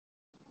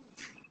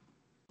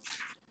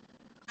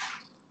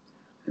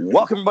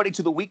Welcome, everybody,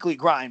 to the Weekly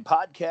Grind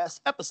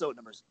Podcast, episode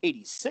number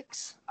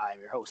 86. I'm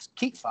your host,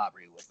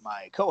 Fabbri, with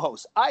my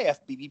co-host,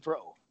 IFBB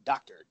Pro,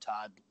 Dr.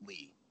 Todd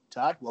Lee.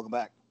 Todd, welcome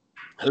back.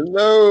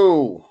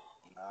 Hello.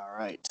 All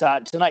right,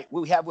 Todd, tonight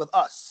we have with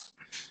us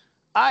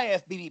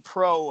IFBB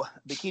Pro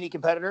bikini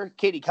competitor,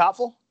 Katie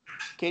Kopfle.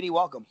 Katie,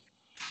 welcome.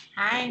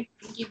 Hi,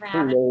 thank you for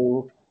having me.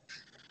 Hello.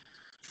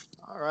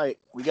 All right,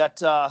 we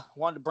got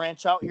wanted to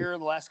branch out here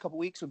the last couple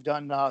weeks. We've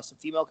done some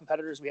female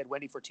competitors. We had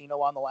Wendy Fortino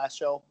on the last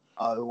show.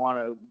 We want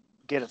to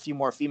get a few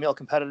more female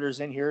competitors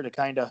in here to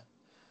kind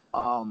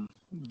of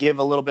give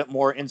a little bit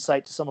more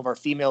insight to some of our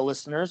female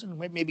listeners and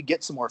maybe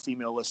get some more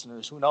female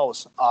listeners. Who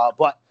knows?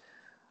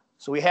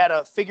 So we had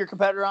a figure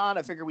competitor on.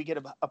 I figured we get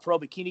a pro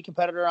bikini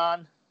competitor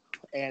on,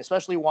 and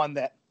especially one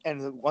that, and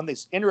the one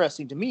that's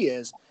interesting to me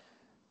is,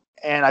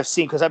 and I've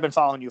seen, because I've been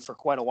following you for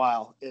quite a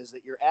while, is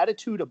that your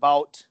attitude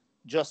about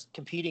just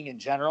competing in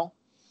general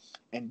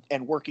and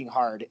working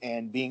hard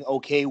and being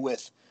okay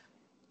with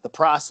the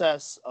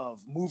process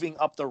of moving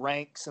up the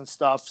ranks and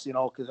stuff, you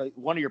know, because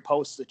one of your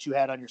posts that you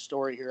had on your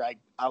story here,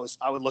 I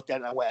would look at it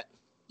and I went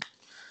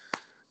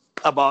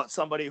about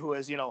somebody who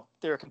is, you know,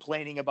 they're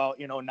complaining about,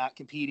 you know, not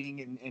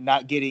competing and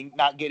not getting,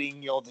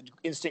 you know, the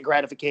instant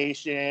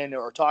gratification,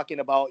 or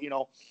talking about, you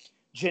know,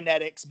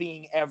 genetics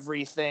being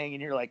everything.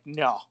 And you're like,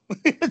 no,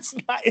 it's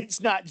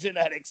not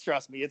genetics.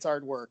 Trust me, it's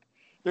hard work.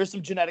 There's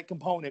some genetic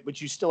component, but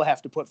you still have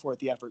to put forth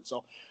the effort.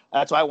 So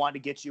that's why I wanted to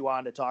get you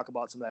on to talk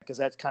about some of that, because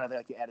that's kind of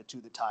like the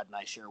attitude that Todd and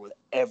I share with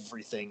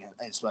everything. And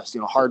especially,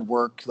 you know, hard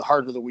work, the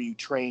harder the way you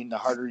train, the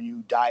harder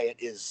you diet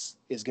is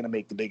going to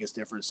make the biggest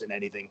difference in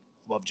anything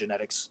above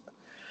genetics.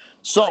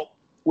 So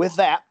with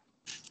that,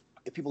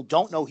 if people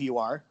don't know who you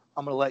are,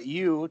 I'm going to let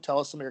you tell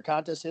us some of your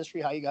contest history,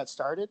 how you got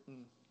started,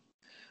 and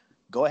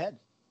go ahead.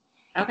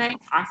 Okay,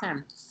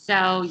 awesome.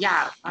 So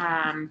yeah,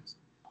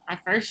 my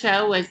first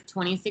show was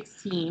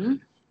 2016.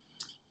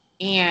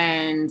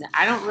 And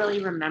I don't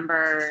really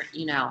remember,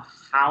 you know,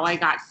 how I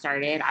got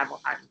started.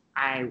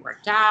 I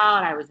worked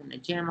out. I was in the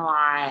gym a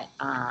lot.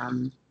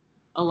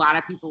 A lot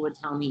of people would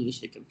tell me you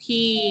should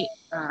compete.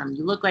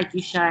 You look like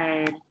you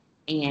should.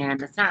 And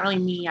that's not really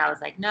me. I was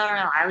like, no.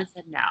 I always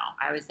said no.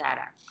 I always said,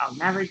 I'll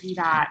never do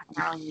that. It's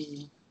not really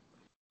me.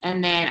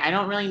 And then I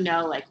don't really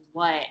know, like,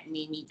 what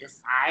made me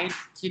decide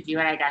to do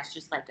it. I guess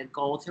just, like, a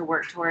goal to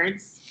work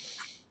towards.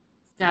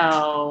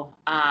 So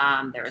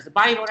there was a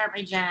bodybuilder at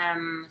my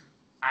gym.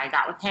 I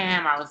got with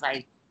him. I was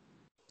like,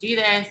 do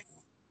this.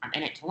 I'm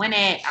in it to win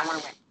it. I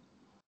want to win.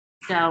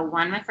 So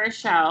won my first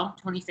show,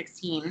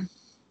 2016.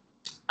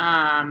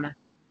 I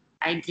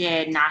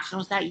did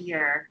nationals that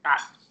year.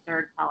 Got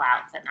third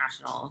call-outs at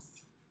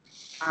nationals.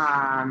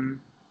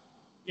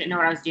 Didn't know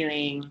what I was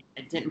doing.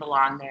 I didn't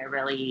belong there,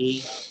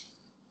 really.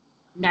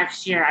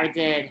 Next year, I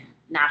did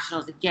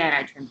nationals again.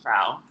 I turned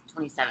pro,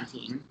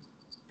 2017.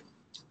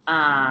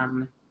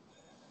 And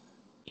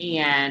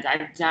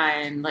I've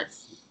done,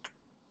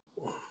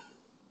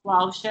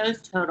 12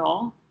 shows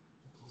total,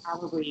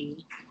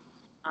 probably.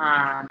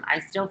 I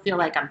still feel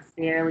like I'm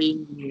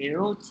fairly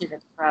new to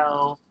the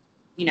pro,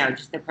 you know,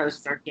 just the pro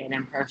circuit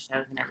and pro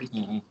shows and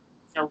everything. Mm-hmm.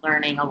 Still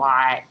learning a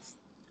lot.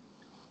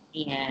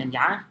 And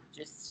yeah,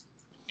 just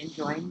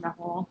enjoying the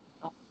whole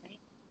thing.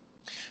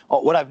 Oh,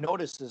 what I've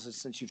noticed is that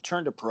since you've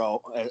turned a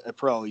pro,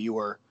 you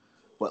were,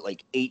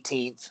 like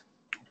 18th,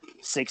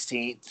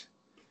 16th,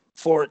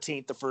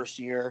 14th the first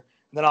year.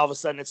 And then all of a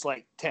sudden it's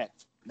like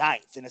 10th.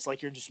 9th, and it's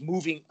like you're just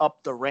moving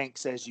up the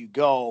ranks as you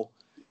go,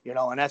 you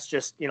know, and that's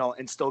just, you know,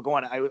 and still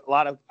going.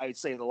 I'd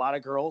say a lot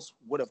of girls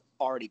would have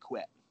already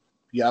quit.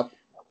 Yep.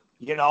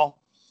 You know,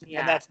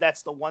 yeah. And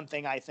that's the one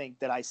thing I think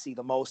that I see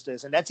the most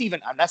is, and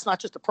that's not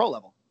just the pro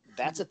level.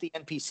 That's at the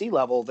NPC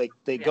level.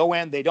 They go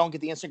in, they don't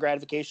get the instant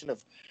gratification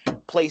of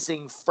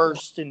placing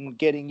first and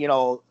getting, you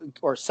know,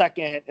 or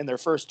second in their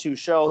first two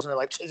shows, and they're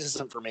like, this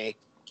isn't for me.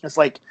 It's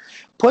like,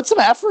 put some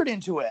effort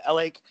into it.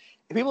 Like,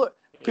 people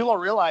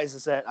don't realize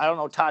is that, I don't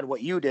know, Todd,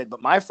 what you did,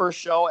 but my first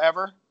show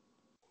ever,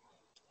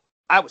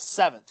 I was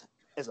 7th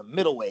as a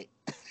middleweight.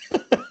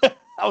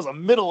 I was a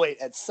middleweight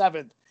at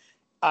 7th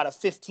out of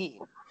 15.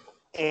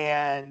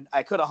 And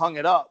I could have hung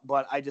it up,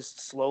 but I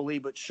just slowly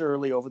but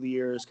surely over the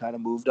years kind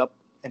of moved up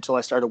until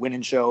I started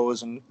winning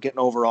shows and getting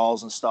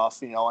overalls and stuff,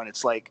 you know, and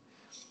it's like,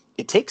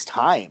 it takes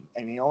time.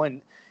 And, you know,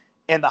 and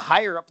the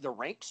higher up the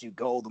ranks you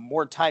go, the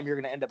more time you're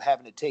going to end up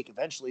having to take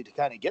eventually to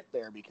kind of get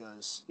there,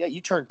 because, yeah,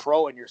 you turned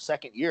pro in your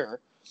second year.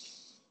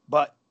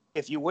 But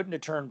if you wouldn't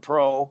have turned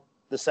pro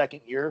the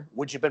second year,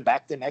 would you have been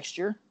back the next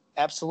year?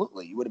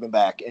 Absolutely. You would have been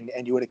back, and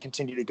you would have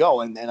continued to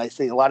go. And I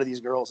think a lot of these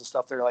girls and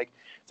stuff, they're like,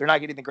 they're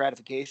not getting the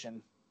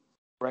gratification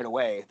right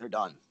away. They're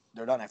done.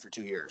 They're done after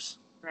 2 years.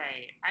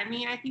 Right. I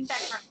mean, I think that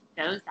kind of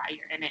shows that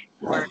you're in it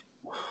for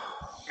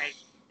right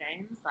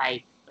things.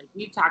 Like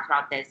we've talked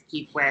about this,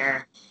 Keith,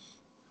 where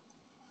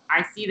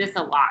I see this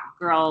a lot.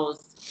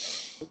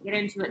 Girls get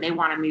into it, they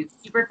want to move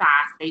super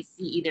fast. They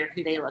see either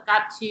who they look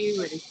up to,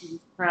 or they see these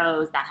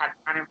pros that have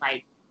kind of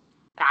like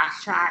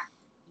fast track,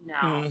 you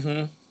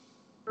know,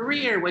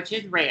 career, which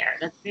is rare.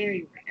 That's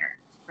very rare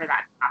for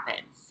that to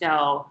happen.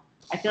 So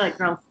I feel like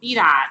girls see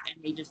that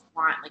and they just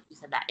want, like you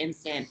said, that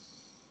instant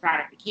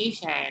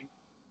gratification.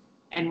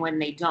 And when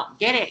they don't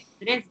get it,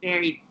 it is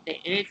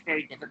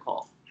very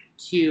difficult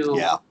to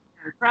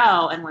turn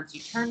pro. And once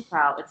you turn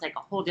pro, it's like a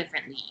whole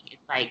different league.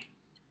 It's like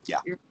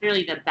you're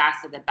really the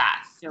best of the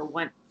best. So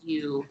once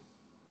you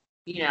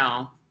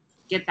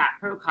get that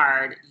pro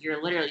card,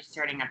 you're literally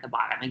starting at the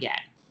bottom again.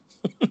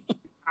 You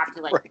have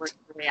to work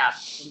your way up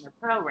in the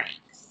pro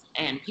ranks.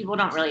 And people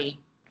don't really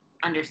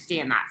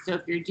understand that. So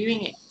if you're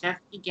doing it just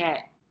to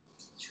get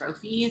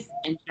trophies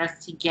and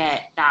just to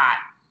get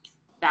that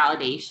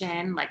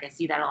validation, like I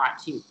see that a lot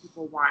too.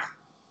 People want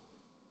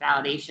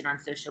validation on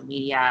social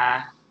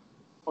media,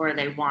 or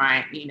they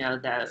want,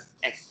 the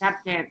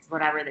acceptance,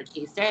 whatever the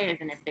case is.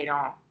 And if they're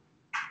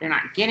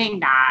not getting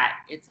that,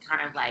 it's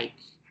kind of like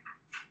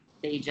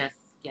they just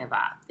give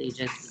up. They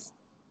just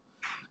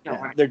don't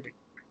want to.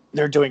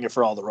 They're doing it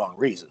for all the wrong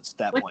reasons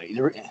at that point.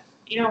 You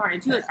don't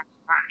want to do it, that's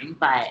fine,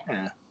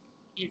 but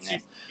it's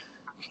just.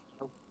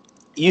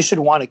 You should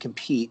want to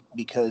compete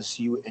because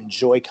you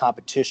enjoy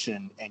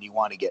competition and you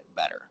want to get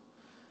better.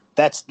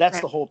 That's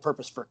the whole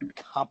purpose for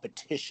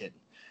competition.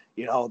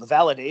 The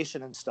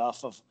validation and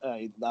stuff of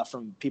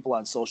from people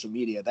on social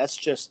media, that's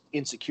just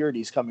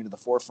insecurities coming to the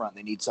forefront.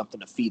 They need something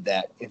to feed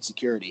that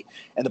insecurity.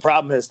 And the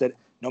problem is that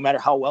no matter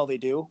how well they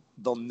do,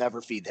 they'll never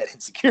feed that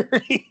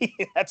insecurity.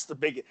 That's the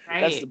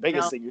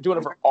biggest thing. You're doing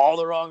it for all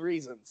the wrong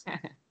reasons.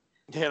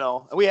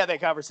 And we had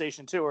that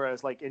conversation too, where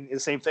it's like in the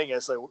same thing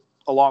as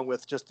along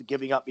with just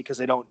giving up because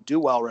they don't do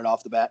well right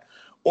off the bat,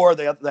 or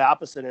the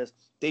opposite is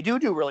they do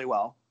really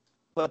well,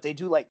 but they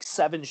do like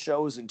 7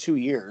 shows in 2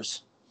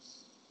 years,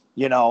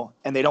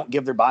 and they don't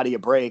give their body a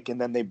break,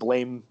 and then they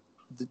blame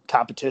the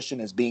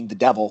competition as being the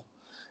devil,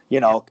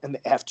 and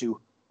they have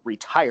to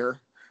retire,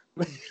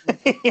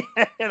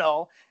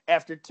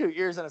 after 2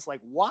 years, and it's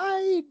like,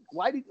 why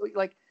did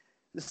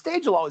the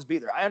stage will always be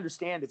there. I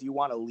understand if you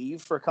want to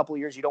leave for a couple of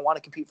years, you don't want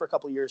to compete for a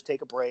couple of years,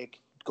 take a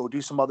break, go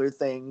do some other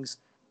things.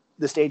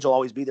 The stage will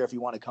always be there if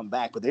you want to come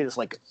back, but they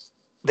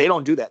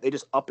don't do that. They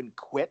just up and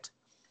quit.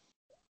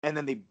 And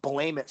then they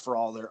blame it for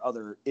all their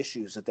other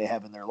issues that they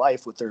have in their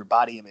life with their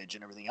body image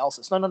and everything else.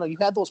 It's no. You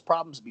had those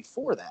problems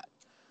before that.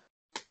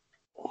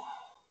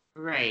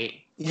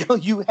 Right.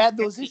 You had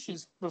those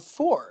issues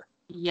before.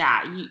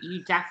 Yeah.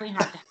 You definitely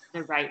have to have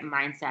the right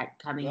mindset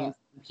coming into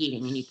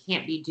competing, and you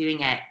can't be doing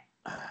it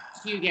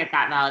to get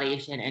that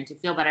validation and to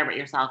feel better about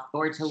yourself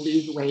or to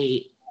lose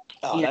weight.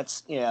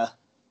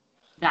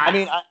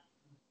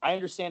 I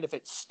understand if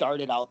it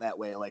started out that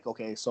way, like,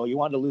 okay, so you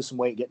wanted to lose some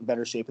weight, get in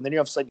better shape, and then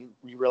all of a sudden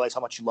you realize how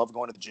much you love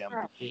going to the gym.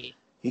 Right.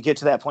 You get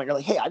to that point, you're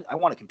like, hey, I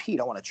want to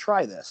compete. I want to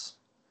try this.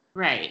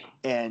 Right.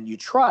 And you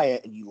try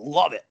it and you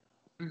love it.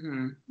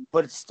 Mm-hmm.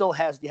 But it still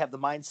you have the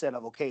mindset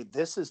of, okay,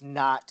 this is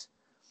not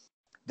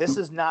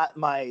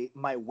my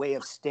way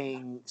of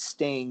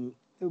staying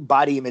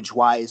body image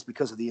wise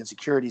because of the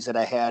insecurities that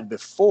I had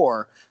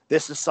before.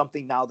 This is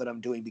something now that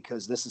I'm doing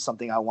because this is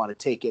something I want to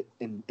take it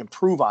and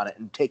improve on it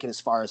and take it as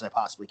far as I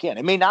possibly can.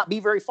 It may not be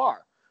very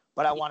far,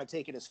 but I want to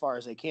take it as far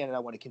as I can, and I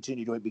want to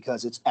continue doing it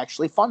because it's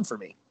actually fun for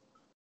me.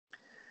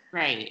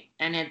 Right.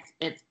 And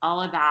it's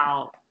all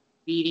about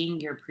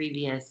beating your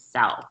previous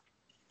self.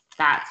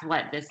 That's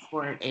what this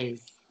sport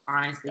is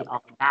honestly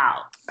all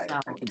about. So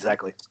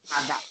exactly.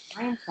 Have that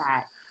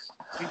mindset.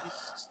 You're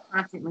just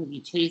constantly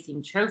be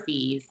chasing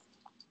trophies.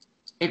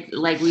 It's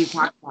like we've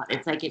talked about.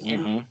 It's like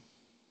an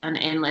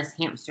endless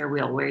hamster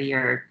wheel where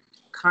you're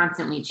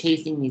constantly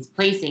chasing these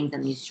placings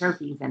and these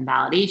trophies and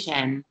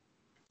validation,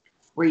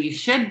 where you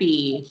should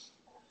be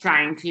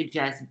trying to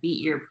just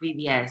beat your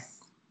previous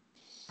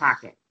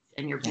pockets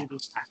and your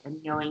previous stuff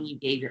and knowing you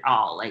gave your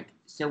all.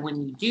 So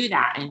when you do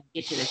that and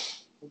get to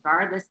this,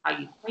 regardless how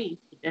you place,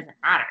 it doesn't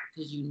matter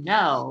because you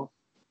know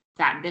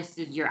that this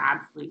is your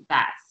absolute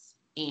best.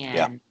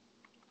 And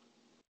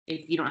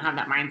if you don't have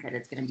that mindset,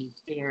 it's going to be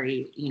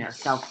very,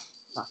 self.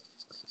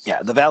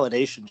 Yeah, the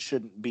validation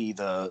shouldn't be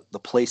the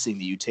placing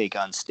that you take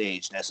on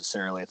stage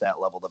necessarily at that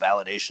level. The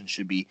validation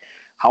should be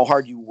how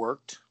hard you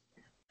worked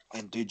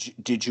and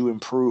did you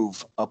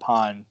improve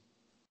upon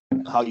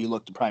how you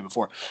looked the prime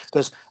before.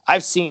 Because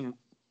I've seen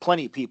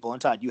plenty of people,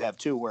 and Todd, you have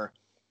too, where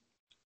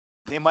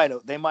they might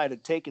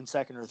have taken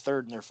second or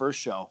third in their first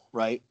show,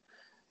 right?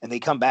 And they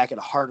come back at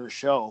a harder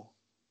show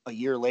a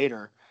year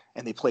later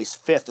and they place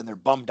fifth and they're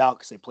bummed out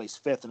because they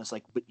placed fifth. And it's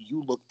like, but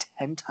you look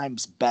 10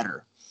 times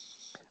better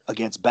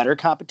against better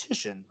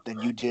competition than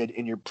you did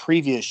in your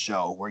previous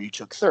show where you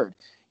took third.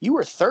 You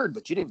were third,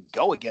 but you didn't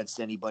go against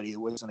anybody who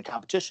was in a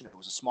competition. It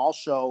was a small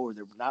show or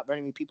there were not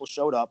very many people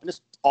showed up, and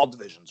it's all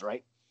divisions,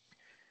 right?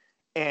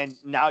 And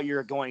now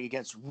you're going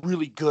against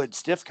really good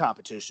stiff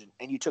competition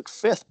and you took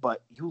fifth,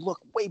 but you look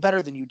way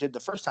better than you did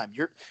the first time.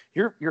 Your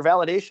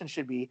validation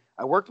should be,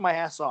 I worked my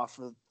ass off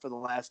for the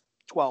last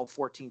 12,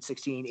 14,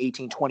 16,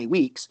 18, 20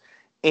 weeks.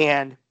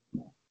 And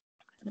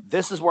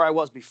this is where I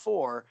was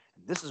before.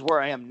 This is where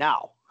I am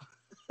now.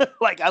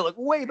 Like I look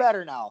way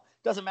better now.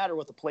 Doesn't matter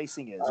what the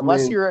placing is.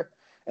 Unless you're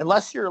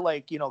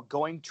like,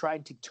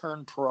 trying to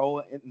turn pro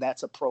and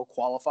that's a pro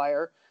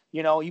qualifier.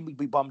 You know, you'd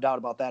be bummed out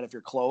about that if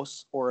you're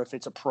close, or if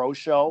it's a pro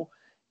show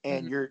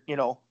and you're, you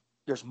know,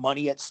 there's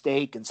money at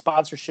stake and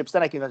sponsorships.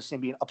 Then I can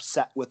understand being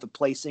upset with the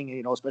placing,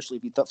 you know, especially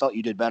if you felt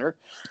you did better.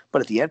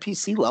 But at the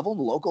NPC level,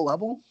 the local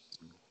level,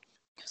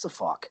 gives a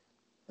fuck.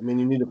 I mean,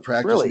 you need to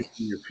practice Really?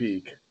 your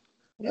peak.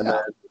 Yeah. And then,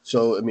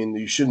 so, I mean,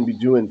 you shouldn't be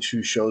doing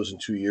 2 shows in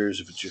 2 years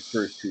if it's your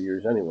first 2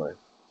 years anyway.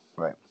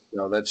 Right. You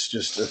know, that's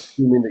just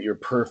assuming that you're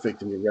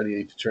perfect and you're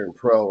ready to turn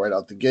pro right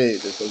out the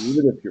gate. And so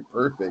even if you're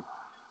perfect,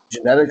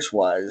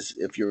 genetics-wise,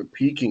 if your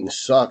peaking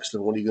sucks,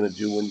 then what are you going to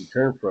do when you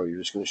turn pro? You're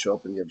just going to show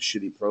up and you have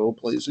shitty pro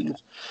placings? Yeah.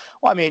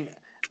 Well, I mean,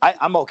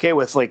 I'm okay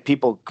with like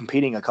people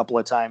competing a couple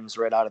of times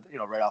right out of, you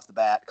know, right off the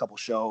bat, a couple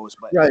shows.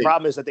 But the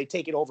problem is that they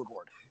take it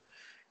overboard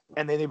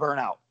and then they burn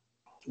out.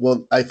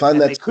 Well, I find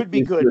that they could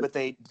be good, but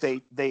they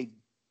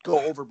go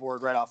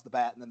overboard right off the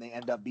bat, and then they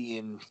end up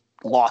being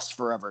lost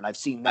forever. And I've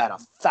seen that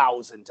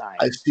 1,000 times.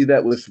 I see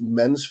that with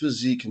men's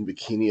physique and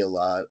bikini a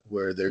lot,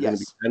 where they're going to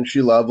be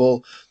entry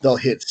level. They'll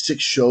hit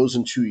 6 shows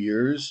in 2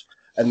 years,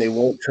 and they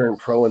won't turn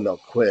pro, and they'll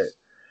quit.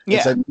 Yeah.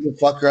 It's like,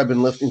 motherfucker, I've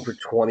been lifting for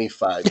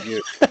 25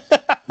 years.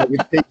 Like,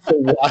 it takes a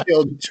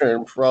while to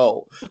turn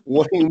pro.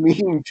 What do you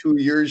mean 2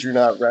 years you're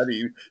not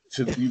ready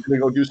to you're going to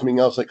go do something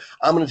else? Like,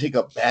 I'm going to take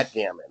up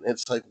backgammon.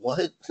 It's like,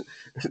 what?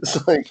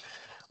 It's like,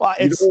 well,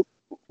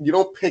 you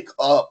don't pick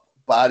up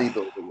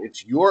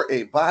bodybuilding. You're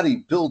a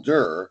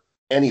bodybuilder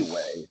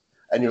anyway,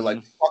 and you're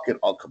like, fuck it,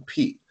 I'll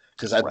compete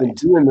because I've been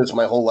doing this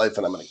my whole life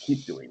and I'm going to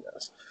keep doing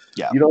this.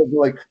 Yeah. You're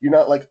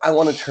not like, I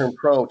want to turn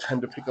pro, time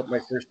to pick up my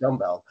first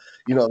dumbbell.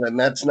 You know, then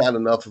that's not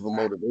enough of a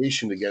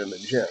motivation to get in the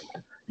gym.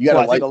 You got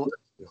to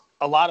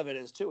a lot of it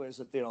is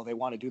that, you know, they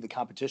want to do the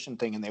competition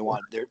thing and they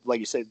want, like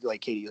you said,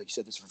 like Katie, like you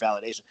said, this for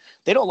validation.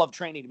 They don't love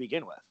training to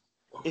begin with.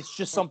 It's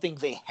just something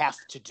they have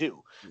to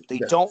do. They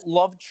don't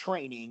love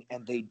training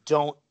and they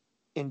don't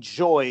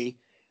enjoy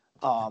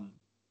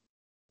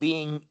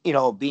being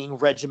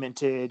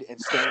regimented and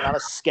staying on a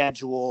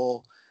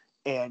schedule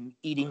and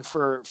eating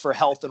for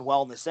health and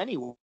wellness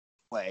anyway,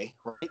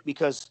 right?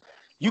 Because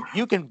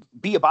you can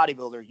be a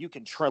bodybuilder, you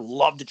can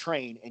love to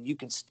train, and you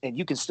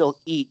can still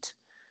eat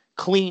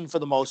clean for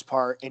the most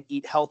part and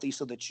eat healthy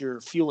so that you're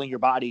fueling your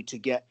body to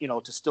get, you know,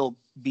 to still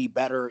be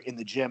better in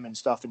the gym and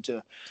stuff, and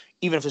to,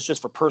 even if it's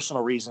just for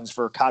personal reasons,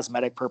 for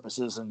cosmetic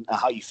purposes and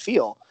how you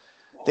feel.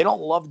 They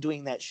don't love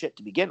doing that shit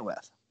to begin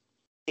with.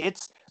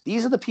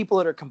 These are the people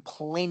that are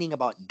complaining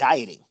about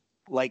dieting.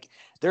 Like,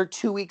 they're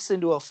 2 weeks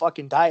into a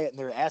fucking diet and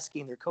they're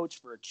asking their coach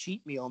for a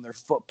cheat meal and they're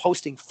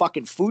posting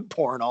fucking food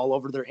porn all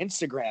over their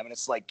Instagram. And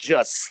it's like,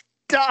 just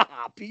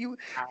stop. You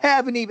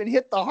haven't even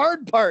hit the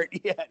hard part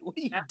yet. What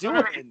are you doing?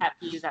 One of my pet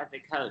peeves as a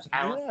coach.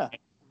 I will say,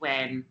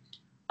 when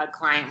a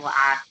client will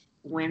ask,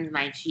 when's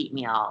my cheat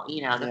meal?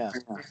 You know, the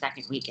first or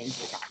second week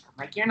into that. I'm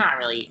like, you're not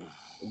really.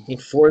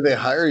 Before they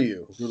hire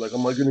you, you're like,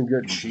 am I going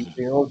to get cheat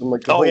meals? I'm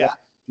like,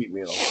 cheat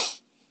meal.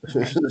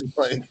 It's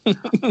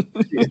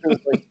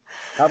like,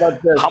 how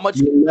about this? How much?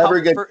 You never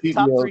get cheat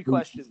top meals. 3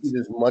 questions. Eat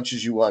as much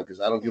as you want, because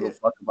I don't give a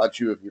fuck about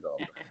you if you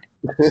don't.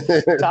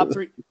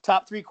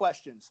 Top three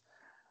questions.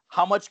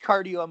 How much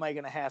cardio am I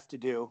going to have to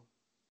do?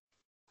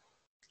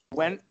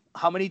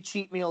 How many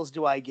cheat meals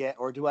do I get,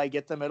 or do I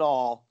get them at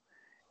all?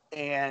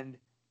 And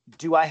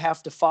do I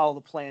have to follow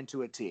the plan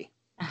to a T?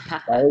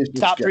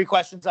 Top 3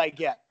 questions I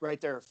get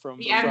right there from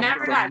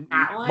never got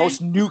that one.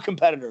 Most new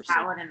competitors.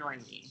 That would annoy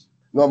me.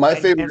 No, my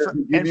favorite.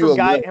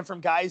 And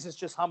from guys, it's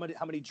just how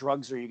many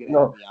drugs are you going to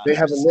have? They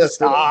have a list.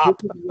 Stop.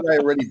 This is what I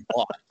already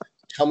bought.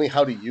 Tell me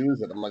how to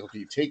use it. I'm like, okay,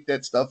 you take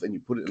that stuff and you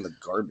put it in the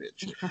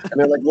garbage. And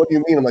they're like, what do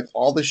you mean? I'm like,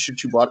 all this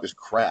shit you bought is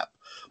crap.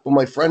 But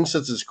my friend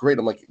says it's great.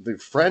 I'm like, the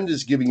friend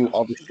is giving you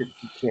all the shit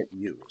you can't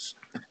use.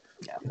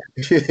 Yeah.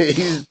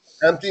 He's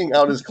emptying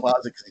out his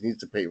closet because he needs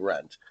to pay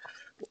rent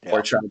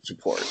or child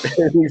support.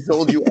 And he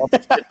sold you all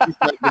the shit he's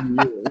not going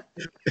to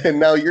use. And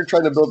now you're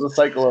trying to build a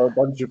cycle of a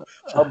bunch of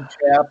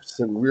hubcaps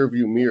and rear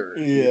view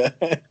mirrors. Yeah.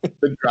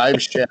 The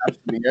drive shafts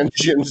and the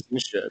engines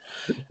and shit.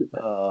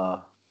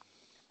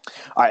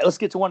 All right, let's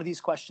get to one of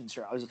these questions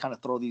here. I was just kind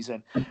of throw these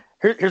in.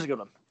 Here's a good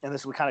one. And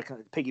this kind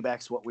of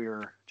piggybacks what we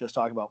were just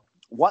talking about.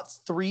 What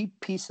 3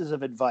 pieces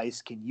of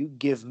advice can you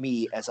give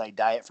me as I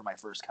diet for my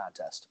first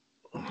contest?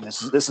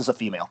 This is a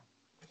female.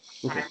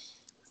 Okay.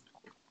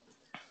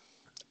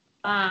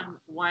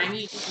 One,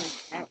 you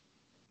can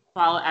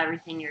follow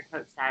everything your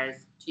coach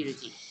says to the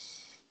T.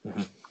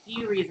 A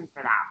few reasons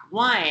for that.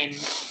 One,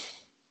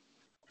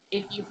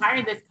 if you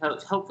hired this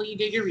coach, hopefully you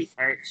did your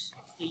research,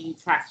 so you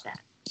trust them.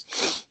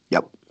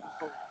 Yep.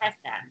 Trust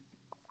them.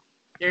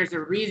 There's a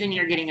reason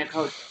you're getting a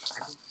coach.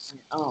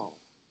 So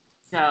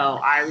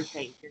I would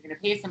say, if you're going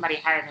to pay somebody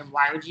higher than,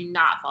 why would you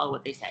not follow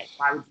what they say?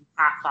 Why would you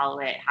half follow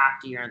it,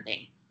 half do your own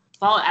thing?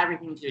 Follow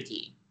everything to a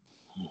T.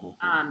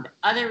 The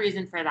other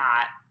reason for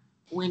that,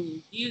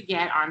 when you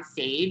get on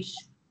stage,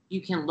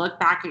 you can look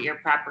back at your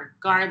prep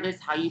regardless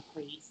how you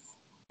place,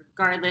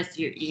 regardless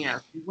if you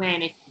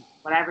win, if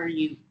whatever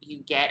you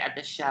get at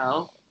the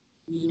show,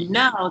 you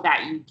know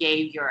that you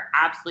gave your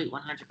absolute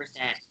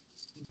 100%.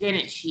 You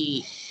didn't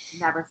cheat. You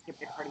never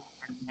skipped a cardio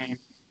session.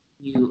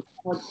 You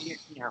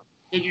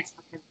did your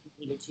time as you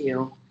needed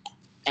to.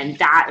 And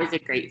that is a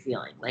great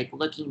feeling, like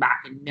looking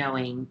back and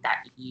knowing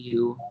that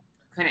you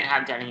couldn't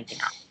have done anything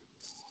else.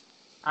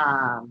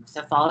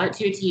 So follow it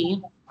to a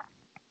T.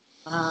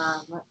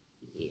 Let's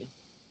see.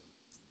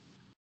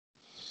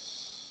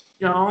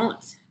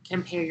 Don't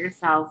compare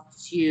yourself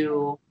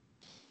to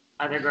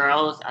other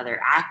girls, other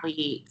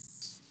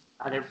athletes,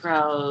 other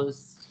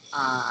pros.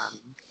 I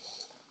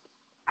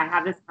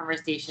have this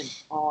conversation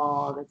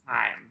all the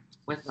time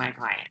with my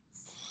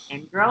clients.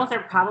 And girls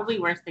are probably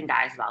worse than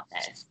guys about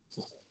this.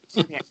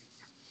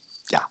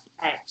 Yeah.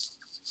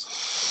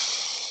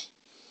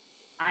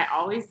 I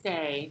always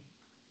say,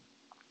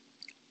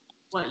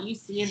 what you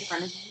see in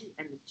front of you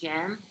in the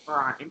gym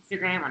or on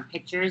Instagram, on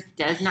pictures,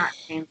 does not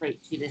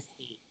translate to the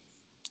stage.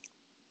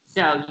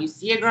 So you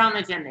see a girl in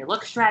the gym, they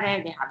look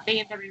shredded, they have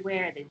veins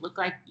everywhere, they look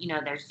like,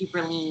 they're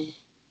super lean.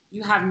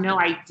 You have no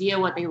idea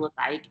what they look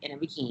like in a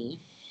bikini.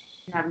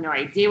 You have no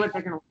idea what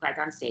they're going to look like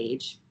on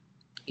stage.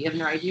 You have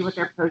no idea what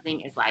their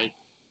posing is like.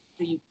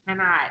 So you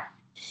cannot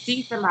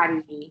see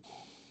somebody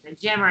in the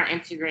gym or on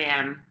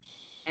Instagram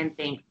and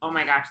think, oh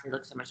my gosh, they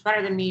look so much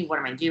better than me. What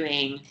am I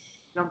doing?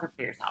 Don't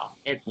compare yourself.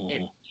 It's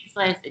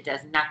useless. It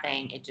does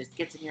nothing. It just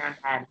gets in your own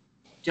head.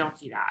 Don't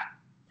do that.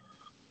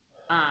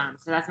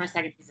 So that's my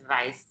second piece of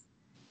advice.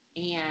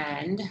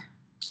 And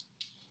let's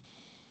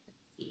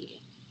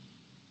see.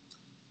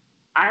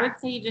 I would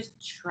say just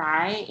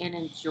try and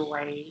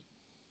enjoy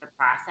the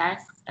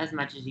process as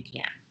much as you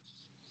can,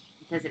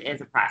 because it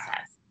is a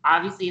process.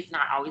 Obviously, it's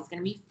not always going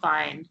to be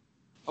fun.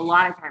 A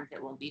lot of times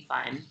it won't be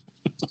fun.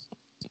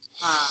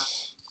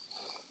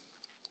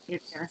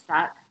 It's going to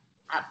suck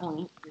at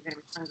points. You're going to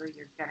be hungry.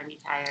 You're going to be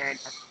tired.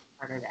 That's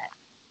part of it.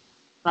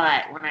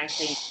 But when I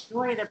say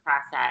enjoy the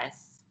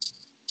process,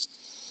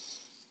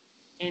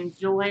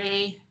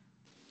 enjoy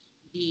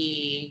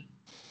the,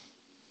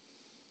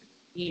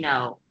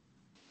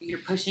 you're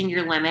pushing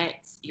your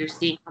limits. You're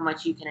seeing how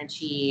much you can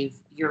achieve.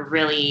 You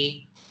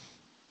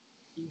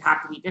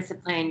have to be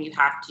disciplined. You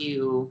have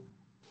to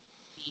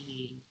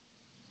be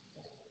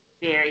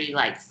very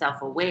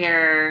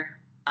self-aware.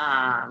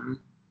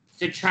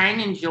 So try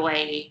and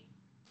enjoy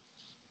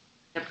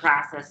the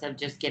process of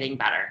just getting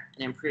better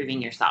and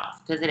improving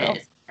yourself, because it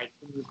is like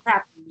when you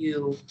prep,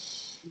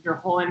 your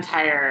whole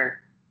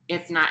entire,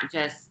 it's not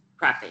just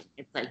prepping,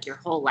 it's like your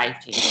whole life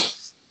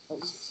changes. At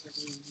least for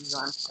me,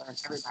 for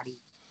everybody,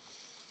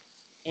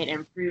 it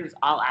improves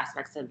all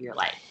aspects of your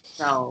life.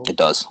 So it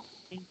does.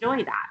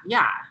 Enjoy that,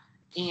 yeah,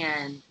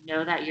 and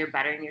know that you're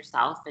bettering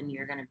yourself and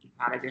you're going to be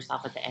proud of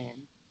yourself at the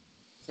end.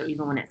 So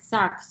even when it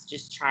sucks,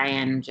 just try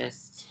and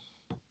just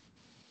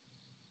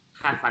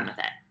have fun with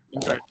it.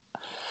 Enjoy it.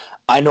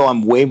 I know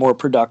I'm way more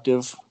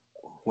productive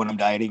when I'm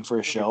dieting for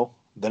a show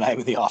than I am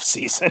in the off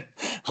season.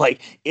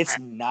 It's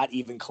not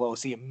even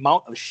close. The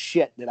amount of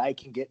shit that I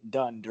can get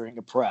done during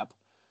a prep.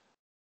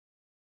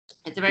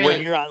 It's very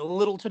when you're on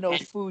little to no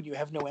food, you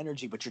have no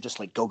energy, but you're just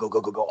like go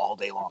all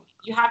day long.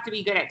 You have to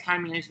be good at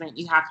time management.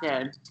 You have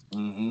to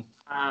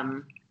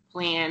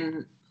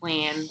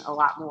plan a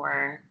lot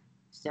more.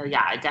 So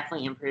yeah, it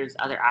definitely improves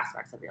other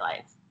aspects of your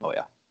life. Oh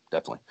yeah,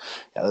 definitely.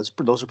 Yeah,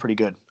 those are pretty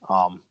good.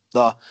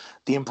 The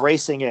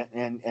embracing it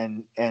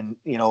and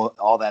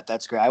all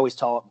that's great. I always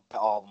tell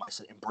all of them, I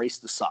said, embrace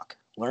the suck.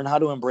 Learn how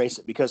to embrace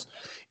it, because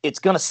it's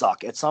gonna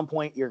suck. At some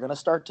point, you're gonna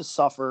start to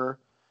suffer,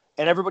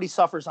 and everybody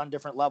suffers on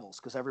different levels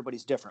because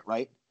everybody's different,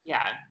 right?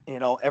 Yeah.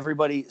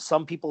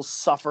 Some people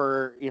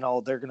suffer.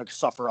 They're gonna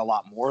suffer a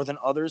lot more than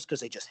others because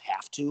they just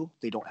have to.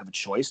 They don't have a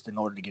choice in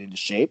order to get into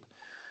shape.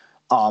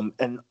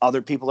 And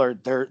other people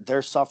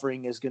their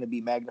suffering is going to be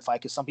magnified,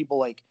 because some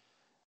people,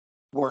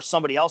 where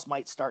somebody else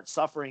might start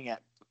suffering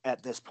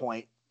at this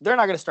point, they're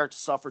not going to start to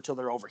suffer till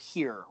they're over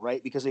here,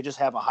 right? Because they just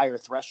have a higher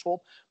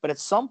threshold. But at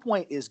some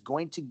point is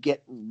going to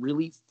get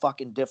really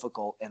fucking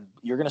difficult, and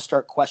you're going to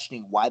start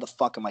questioning, why the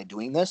fuck am I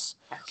doing this?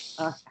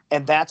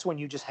 And that's when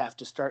you just have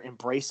to start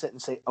embrace it and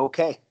say,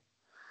 okay,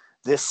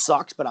 this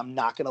sucks, but I'm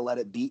not going to let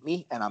it beat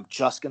me, and I'm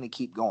just going to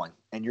keep going.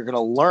 And you're going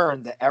to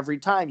learn that every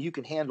time you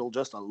can handle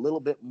just a little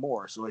bit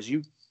more. So as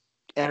you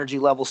energy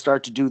levels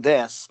start to do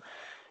this,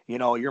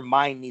 your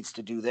mind needs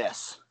to do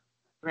this.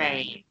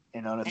 Right.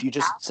 And if you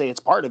just say it's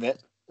part of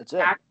it, that's it.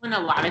 That's when a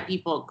lot of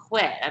people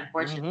quit,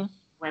 unfortunately,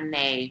 when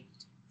they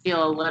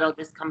feel a little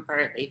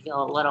discomfort, they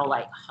feel a little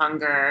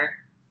hunger.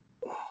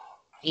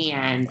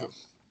 And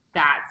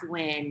that's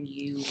when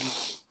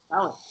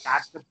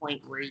that's the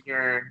point where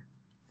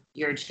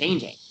you're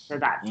changing. So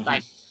that's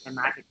the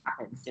magic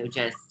happens. So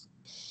just,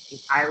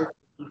 if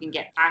you can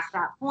get past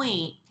that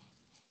point,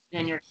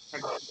 then you're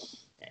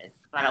this.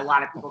 But a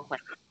lot of people quit.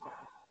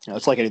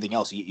 It's like anything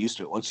else. You get used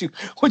to it.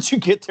 Once you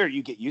get there,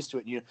 you get used to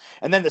it.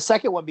 And then the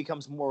second one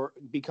becomes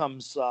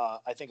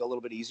I think a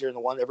little bit easier,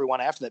 and everyone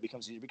after that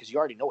becomes easier, because you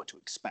already know what to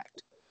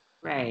expect.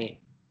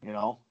 Right. You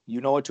know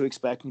what to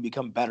expect, and you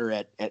become better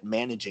at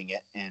managing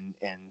it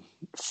and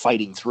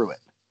fighting through it.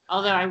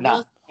 Although I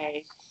will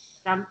say,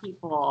 some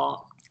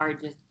people are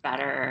just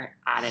better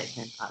at it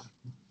than others.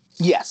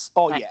 Yes.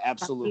 Oh, yeah,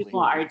 absolutely. Some people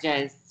are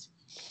just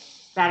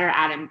better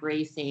at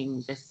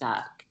embracing the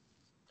suck.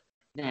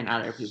 than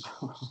other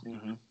people.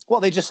 Well,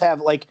 they just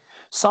have like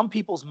some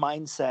people's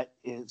mindset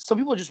is some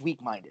people are just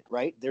weak-minded,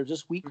 right? They're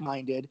just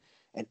weak-minded,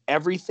 and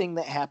everything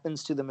that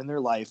happens to them in their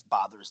life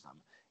bothers them.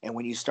 And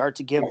when you start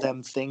to give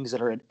them things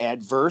that are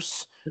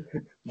adverse,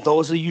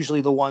 those are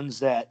usually the ones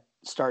that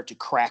start to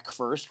crack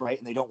first, right?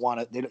 And they don't want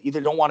to. They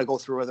either don't want to go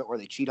through with it, or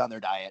they cheat on their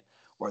diet,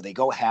 or they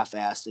go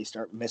half-assed. They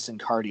start missing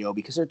cardio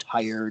because they're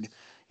tired,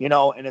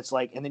 And it's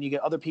like, and then you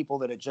get other people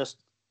that are just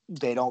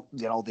they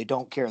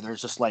don't care. They're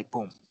just like,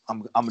 boom,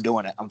 I'm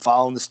doing it. I'm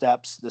following the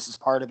steps. This is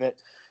part of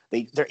it.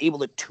 They're able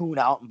to tune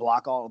out and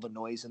block all of the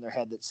noise in their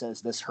head that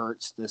says this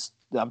hurts, this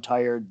I'm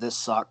tired, this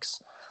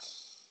sucks.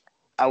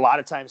 A lot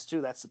of times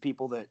too, that's the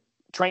people that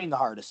train the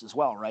hardest as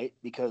well, right?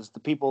 Because the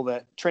people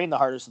that train the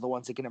hardest are the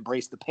ones that can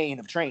embrace the pain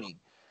of training.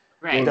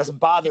 Right. It doesn't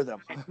bother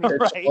them.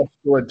 It's right?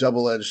 also a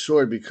double-edged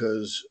sword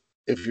because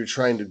if you're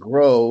trying to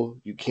grow,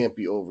 you can't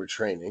be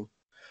overtraining.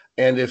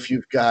 And if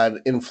you've got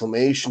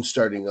inflammation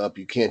starting up,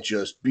 you can't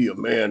just be a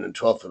man and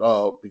tough it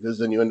out because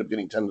then you end up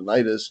getting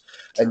tendonitis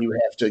and you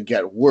have to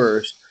get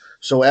worse.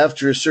 So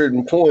after a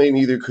certain point,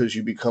 either because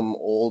you become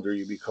old or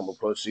you become a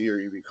pussy or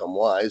you become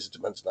wise, it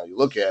depends on how you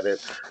look at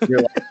it.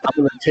 You're like, I'm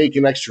going to take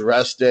an extra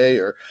rest day,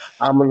 or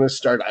I'm going to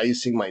start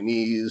icing my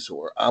knees,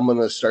 or I'm going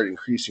to start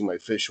increasing my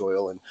fish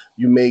oil. And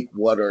you make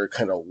what are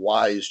kind of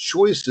wise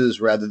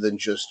choices rather than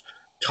just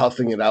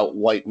toughing it out,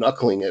 white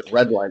knuckling it,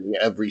 redlining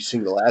every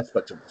single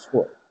aspect of the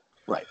sport.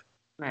 Right.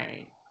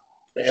 Right.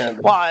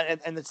 And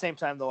at the same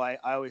time, though, I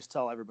always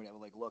tell everybody, I'm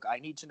like, look, I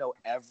need to know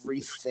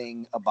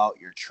everything about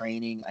your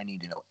training. I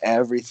need to know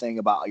everything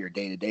about your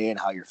day-to-day and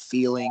how you're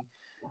feeling.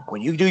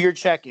 When you do your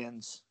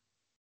check-ins,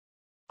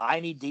 I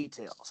need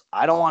details.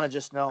 I don't want to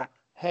just know,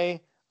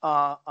 hey,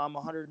 I'm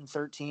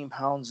 113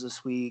 pounds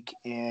this week,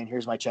 and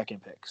here's my check-in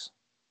pics.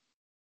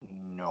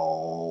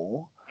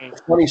 No.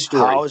 Funny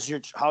story.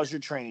 How's your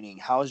training?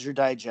 How's your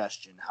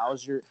digestion?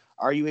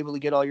 Are you able to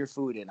get all your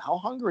food in? How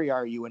hungry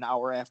are you an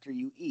hour after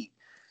you eat?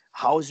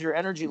 How's your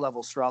energy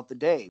levels throughout the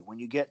day? When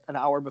you get an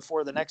hour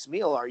before the next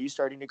meal, are you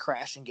starting to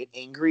crash and get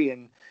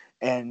angry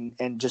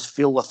and just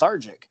feel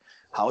lethargic?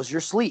 How's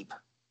your sleep?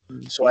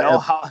 So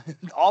how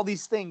all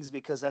these things,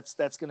 because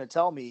that's going to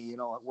tell me,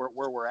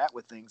 where we're at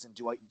with things, and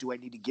do I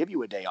need to give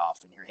you a day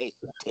off? And here, hey,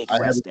 take a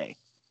rest day.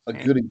 A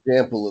good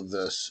example of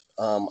this.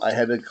 I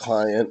had a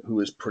client who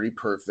was pretty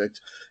perfect,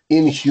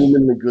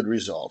 inhumanly good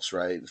results,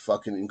 right?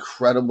 Fucking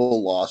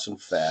incredible loss in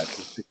fat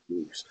in 6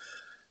 weeks.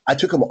 I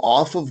took him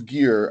off of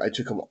gear. I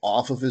took him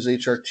off of his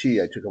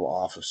HRT. I took him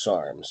off of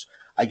SARMs.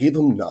 I gave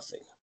him nothing.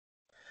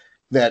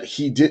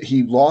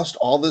 He lost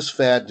all this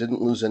fat,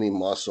 didn't lose any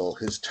muscle.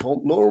 His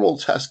normal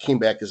test came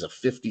back as a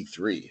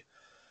 53.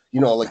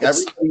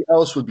 Everybody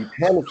else would be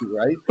panicky,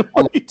 right?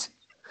 Right.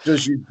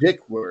 Does your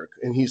dick work?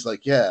 And he's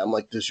like, yeah. I'm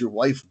like, does your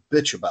wife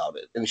bitch about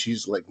it? And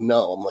she's like,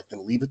 no. I'm like,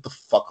 then leave it the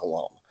fuck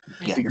alone.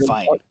 Yeah, you're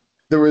fine.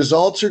 The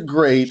results are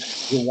great.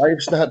 Your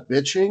wife's not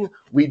bitching.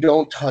 We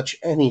don't touch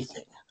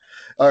anything.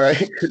 All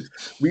right?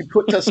 We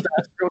put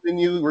testosterone in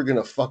you, we're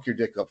going to fuck your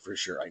dick up for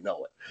sure. I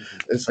know it.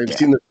 It's like, I've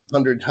seen it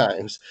 100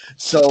 times.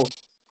 So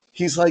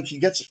he's like, he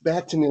gets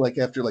back to me like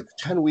after like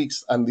 10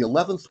 weeks on the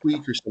 11th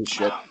week or some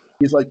shit.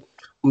 He's like,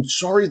 I'm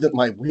sorry that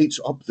my weight's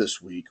up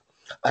this week.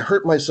 I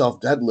hurt myself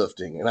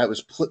deadlifting, and I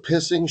was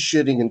pissing,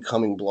 shitting, and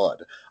coming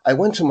blood. I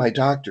went to my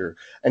doctor,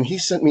 and he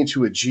sent me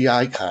to a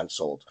GI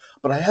consult,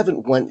 but I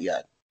haven't went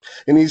yet.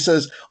 And he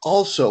says,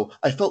 also,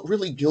 I felt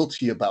really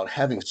guilty about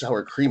having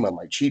sour cream on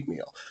my cheat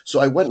meal. So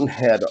I went and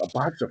had a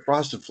box of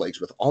Frosted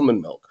Flakes with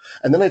almond milk.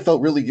 And then I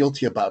felt really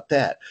guilty about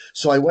that.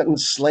 So I went and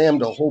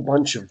slammed a whole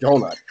bunch of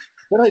donuts.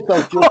 Then I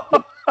felt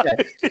guilty.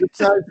 This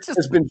guy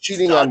has been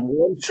cheating on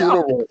one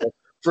tuna roll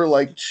for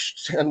like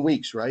 10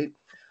 weeks, right?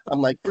 I'm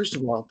like, first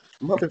of all,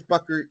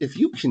 motherfucker, if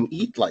you can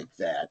eat like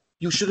that,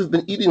 you should have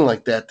been eating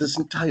like that this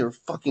entire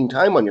fucking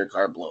time on your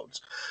carb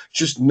loads.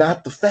 Just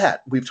not the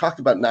fat. We've talked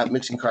about not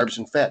mixing carbs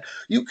and fat.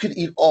 You could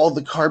eat all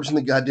the carbs in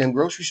the goddamn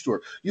grocery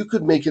store. You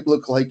could make it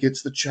look like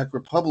it's the Czech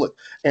Republic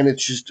and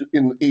it's just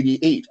in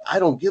 88. I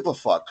don't give a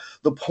fuck.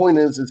 The point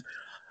is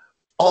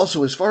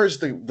also, as far as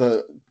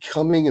the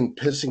coming and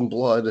pissing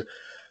blood,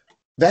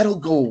 that'll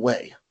go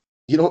away.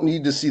 You don't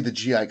need to see the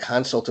GI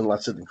consult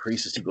unless it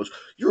increases. He goes,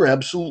 you're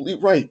absolutely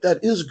right. That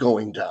is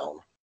going down.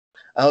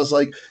 I was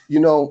like, you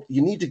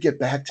need to get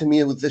back to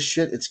me with this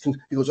shit.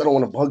 He goes, I don't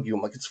want to bug you.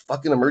 I'm like, it's a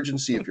fucking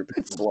emergency if you're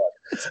pissing blood.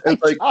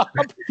 It's like,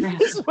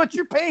 this is what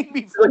you're paying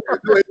me for.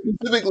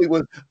 Specifically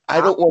was, I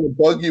don't want to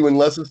bug you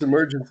unless it's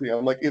emergency.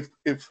 I'm like,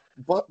 if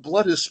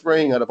blood is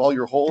spraying out of all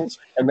your holes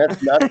and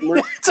that's not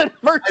emergency, it's an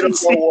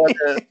emergency. I don't know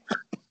what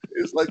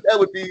it's like. That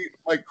would be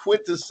my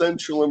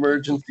quintessential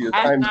emergency. Is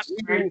I'm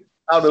bleeding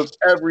out of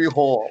every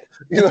hole.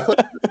 That's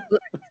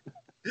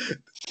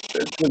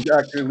when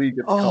Dr. Lee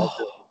gets called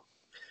in.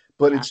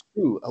 But it's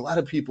true. A lot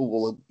of people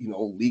will,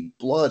 leak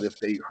blood if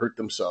they hurt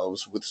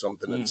themselves with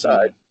something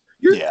inside.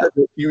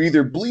 You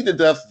either bleed to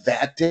death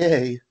that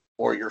day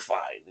or you're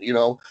fine.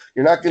 You're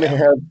not going to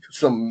have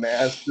some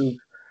massive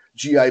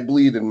GI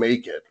bleed and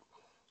make it.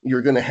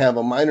 You're going to have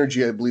a minor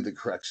GI bleed that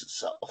corrects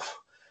itself.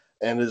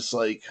 And it's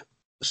like,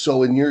 So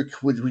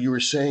what you were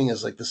saying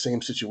is like the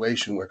same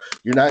situation where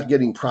you're not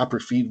getting proper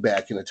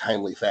feedback in a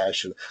timely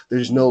fashion.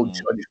 There's no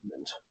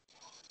judgment.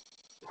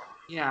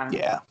 Yeah.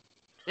 Yeah.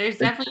 There's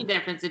definitely a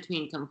difference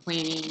between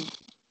complaining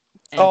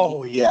and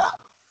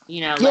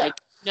like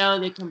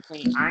the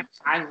complaint.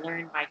 I've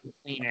learned my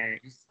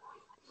complainers,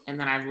 and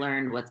then I've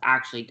learned what's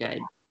actually good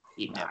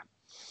feedback.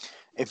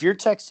 If you're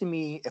texting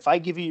me, if I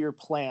give you your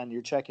plan,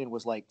 your check-in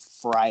was like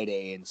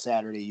Friday and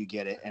Saturday you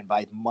get it, and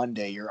by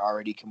Monday you're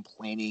already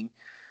complaining,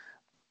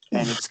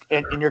 and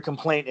and your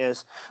complaint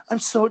is, I'm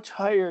so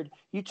tired.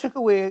 You took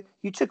away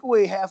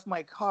half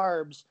my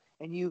carbs,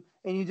 and you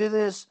did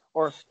this,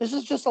 or this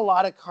is just a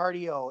lot of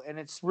cardio, and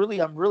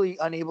I'm really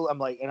unable. I'm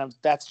like,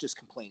 that's just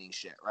complaining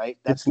shit, right?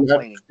 That's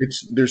complaining.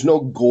 There's no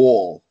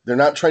goal. They're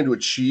not trying to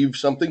achieve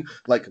something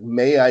like,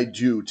 may I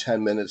do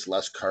 10 minutes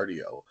less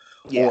cardio,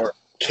 or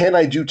can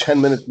I do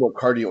 10 minutes more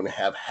cardio and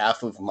have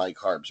half of my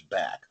carbs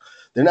back?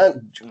 They're not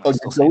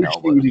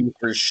negotiating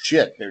for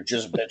shit. They're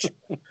just bitching.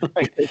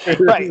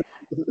 Right.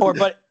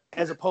 But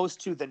as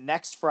opposed to the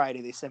next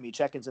Friday, they send me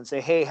check-ins and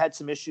say, hey, had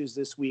some issues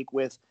this week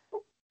with,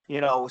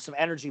 some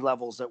energy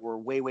levels that were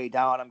way, way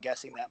down. I'm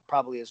guessing that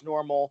probably is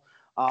normal.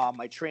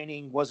 My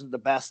training wasn't the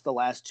best the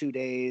last 2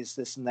 days,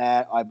 this and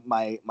that.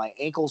 My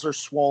ankles are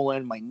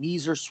swollen. My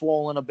knees are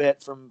swollen a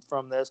bit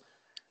from this.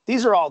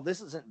 This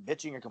isn't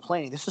bitching or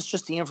complaining. This is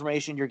just the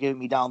information you're giving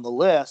me down the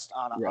list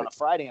on a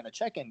Friday on a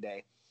check-in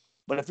day.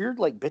 But if you're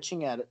like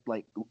bitching at it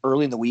like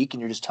early in the week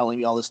and you're just telling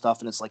me all this stuff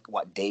and it's like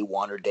day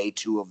 1 or day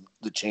 2 of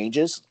the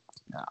changes,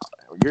 no,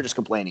 you're just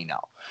complaining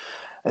now.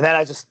 And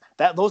then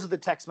those are the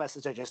text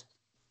messages I just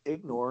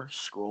ignore,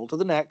 scroll to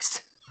the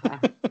next.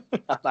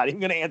 I'm not even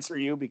going to answer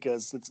you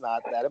because it's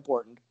not that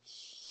important.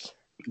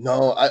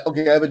 No, I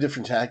have a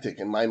different tactic,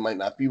 and mine might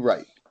not be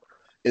right.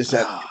 Is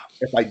that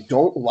if I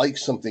don't like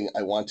something,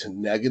 I want to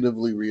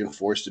negatively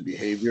reinforce the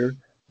behavior,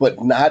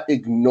 but not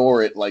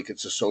ignore it like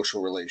it's a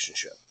social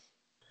relationship.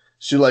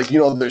 So,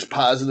 there's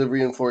positive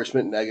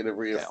reinforcement, negative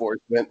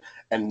reinforcement,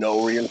 and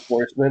no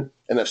reinforcement.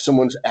 And if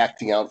someone's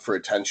acting out for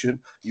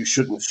attention, you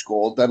shouldn't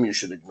scold them. You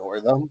should ignore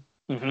them.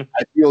 Mm-hmm.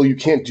 I feel you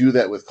can't do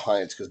that with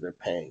clients because they're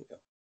paying you.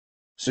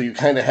 So you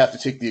kind of have to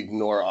take the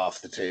ignore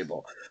off the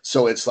table.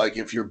 So it's like,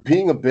 if you're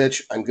being a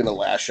bitch, I'm going to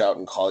lash out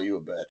and call you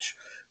a bitch.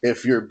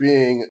 If you're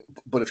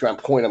on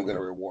point, I'm going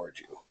to reward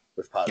you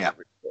with positive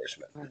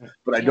reinforcement. Mm-hmm.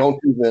 But I don't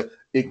do the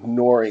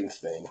ignoring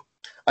thing.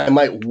 I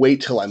might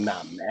wait till I'm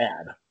not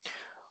mad.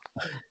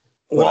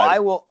 Well,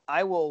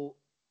 I will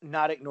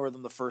not ignore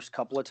them the first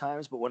couple of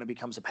times, but when it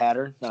becomes a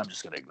pattern, then I'm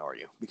just going to ignore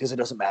you because it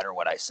doesn't matter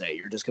what I say.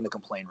 You're just going to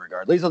complain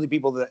regardless. These are the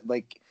people that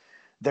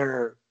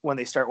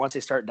once they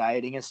start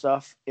dieting and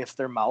stuff, if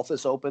their mouth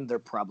is open, they're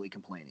probably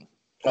complaining.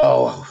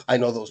 Oh, I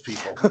know those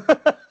people.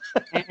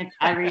 And it's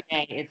every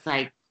day. It's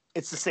like,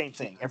 it's the same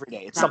thing every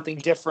day. It's something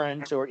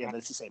different, or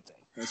it's the same thing.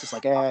 It's just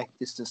like,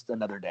 it's just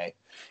another day.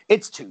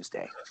 It's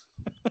Tuesday.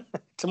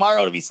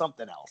 Tomorrow it'll be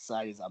something else.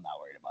 I'm not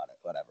worried about it.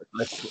 Whatever.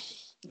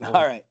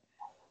 All right.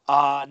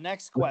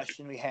 Next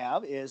question we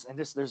have is, and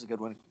there's a good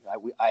one.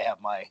 I have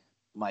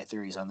my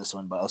theories on this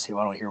one, but I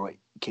want to hear what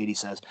Katie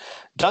says.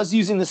 Does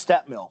using the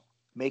step mill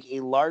make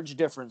a large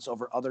difference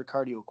over other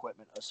cardio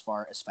equipment as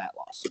far as fat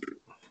loss?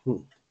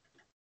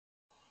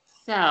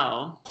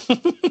 So,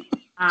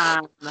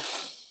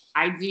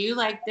 I do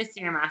like the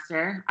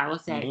Stairmaster. I will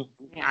say,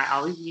 I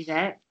always use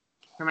it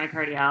for my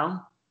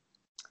cardio.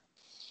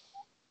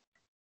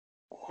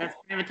 That's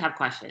kind of a tough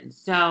question.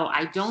 So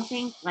I don't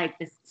think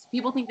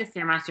people think the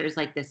Stairmaster is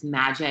like this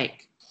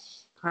magic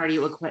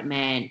cardio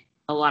equipment.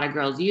 A lot of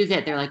girls use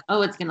it. They're like,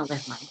 oh, it's going to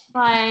lift my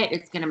butt.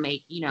 It's going to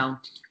make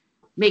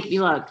me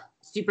look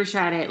super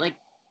shredded. Like,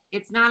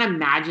 it's not a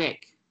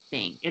magic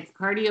thing.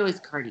 Cardio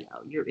is cardio.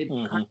 It's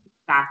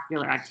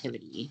cardiovascular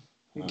activity.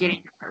 You're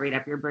getting your heart rate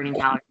up. You're burning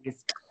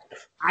calories.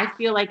 I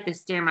feel like the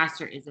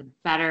Stairmaster is a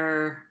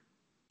better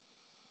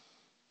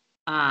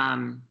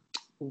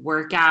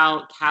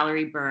workout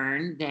calorie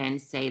burn than,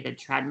 say, the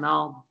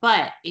treadmill.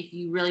 But if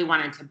you really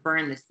wanted to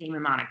burn the same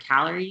amount of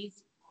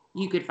calories,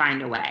 you could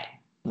find a way.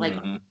 Like,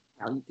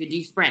 you could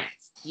do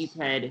sprints. You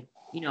could,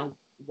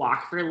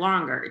 walk for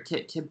longer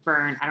to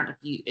burn. I don't know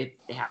if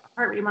they have a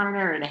heart rate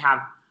monitor or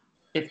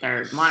if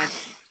they're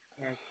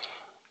monitoring.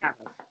 But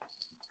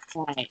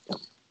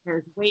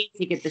there's ways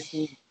to get the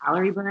same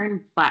calorie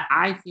burn, but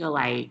I feel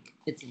like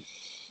it's a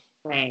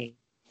way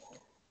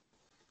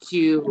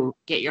to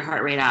get your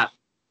heart rate up,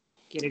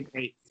 get a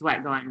great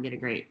sweat going, get a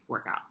great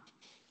workout.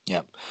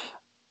 Yep.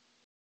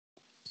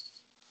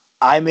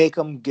 I make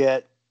them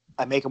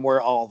wear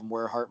all of them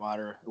wear a heart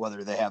monitor,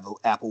 whether they have an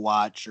Apple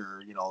Watch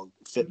or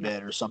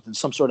Fitbit or something,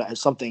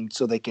 something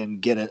so they can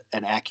get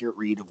an accurate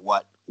read of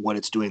what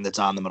it's doing that's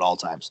on them at all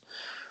times.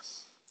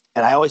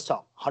 And I always tell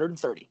them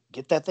 130.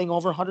 Get that thing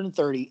over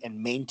 130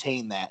 and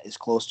maintain that as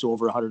close to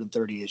over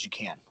 130 as you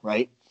can,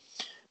 right?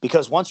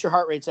 Because once your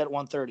heart rate's at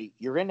 130,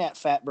 you're in that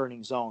fat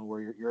burning zone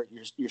where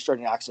you're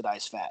starting to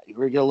oxidize fat. You're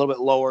going to get a little bit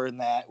lower than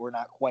that. We're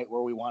not quite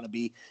where we want to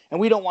be. And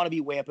we don't want to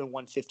be way up in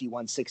 150,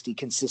 160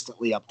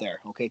 consistently up there,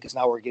 okay? Because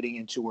now we're getting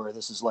into where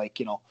this is like,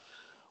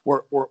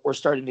 we're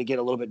starting to get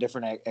a little bit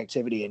different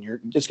activity,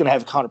 and it's going to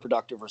have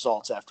counterproductive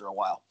results after a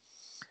while.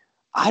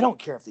 I don't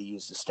care if they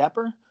use the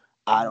stepper.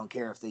 I don't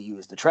care if they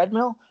use the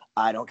treadmill.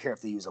 I don't care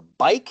if they use a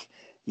bike.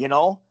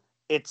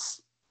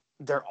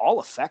 They're all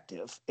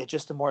effective. It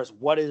just more is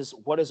what is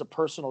a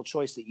personal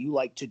choice that you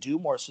like to do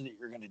more so that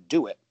you're going to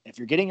do it. If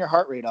you're getting your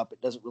heart rate up,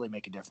 it doesn't really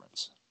make a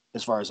difference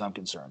as far as I'm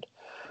concerned.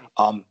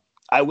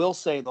 I will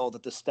say, though,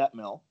 that the step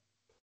mill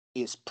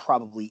is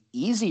probably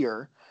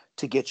easier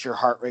to get your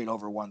heart rate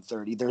over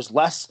 130. There's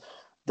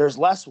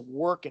less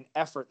work and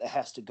effort that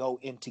has to go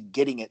into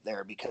getting it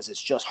there because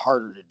it's just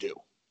harder to do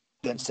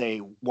than,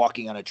 say,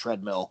 walking on a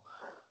treadmill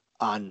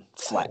on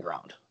flat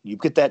ground. You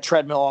get that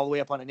treadmill all the way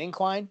up on an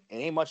incline, it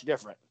ain't much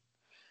different.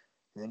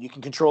 And then you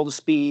can control the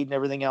speed and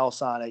everything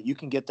else on it. You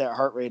can get that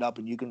heart rate up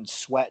and you can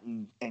sweat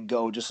and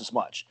go just as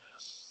much.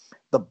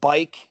 The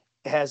bike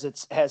has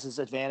its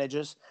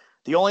advantages.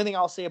 The only thing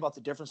I'll say about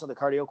the difference of the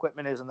cardio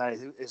equipment is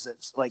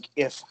it's like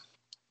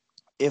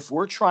if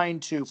we're trying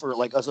to, for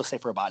like, let's say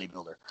for a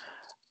bodybuilder,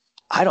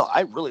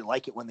 I really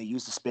like it when they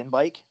use the spin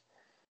bike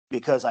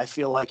because I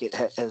feel like it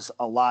has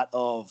a lot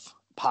of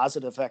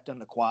positive effect on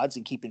the quads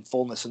and keeping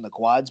fullness in the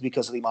quads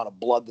because of the amount of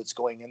blood that's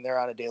going in there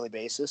on a daily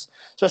basis,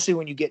 especially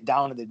when you get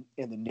down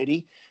in the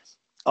nitty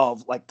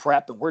of like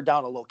prep and we're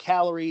down to low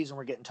calories and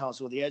we're getting tons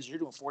of the edge. You're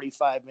doing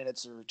 45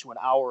 minutes or to an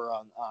hour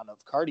on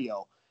of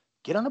cardio.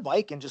 Get on a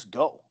bike and just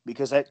go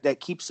because that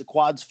keeps the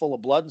quads full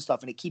of blood and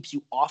stuff. And it keeps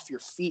you off your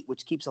feet,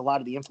 which keeps a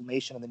lot of the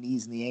inflammation in the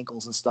knees and the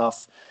ankles and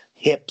stuff,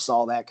 hips,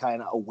 all that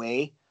kind of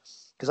away.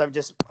 Because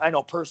I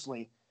know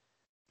personally,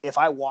 if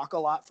I walk a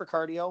lot for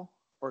cardio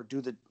or do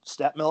the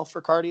step mill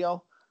for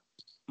cardio,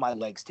 my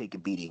legs take a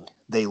beating.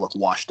 They look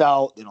washed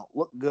out. They don't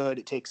look good.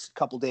 It takes a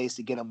couple days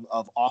to get them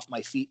off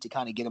my feet to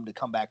kind of get them to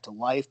come back to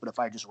life. But if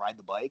I just ride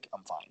the bike,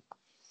 I'm fine.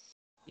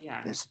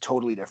 Yeah. It's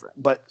totally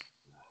different. But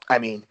I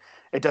mean,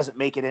 it doesn't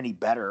make it any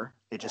better.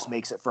 It just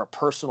makes it for a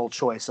personal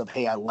choice of,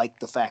 hey, I like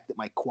the fact that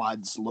my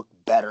quads look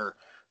better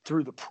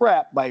through the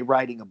prep by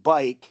riding a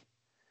bike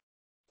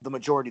the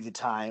majority of the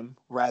time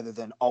rather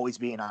than always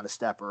being on a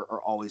stepper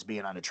or always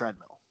being on a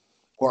treadmill.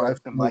 Or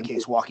in my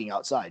case, walking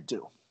outside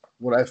too.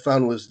 What I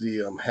found was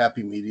the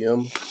happy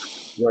medium,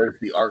 where it's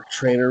the arc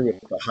trainer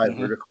with the high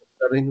vertical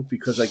setting,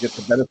 because I get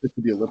the benefits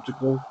of the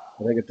elliptical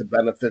and I get the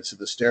benefits of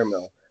the stair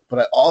mill, but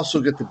I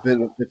also get the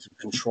benefits of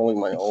controlling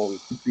my own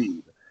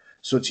speed.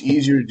 So it's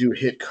easier to do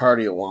HIIT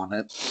cardio on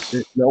it.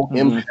 There's no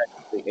impact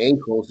on the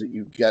ankles that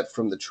you get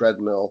from the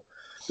treadmill.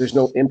 There's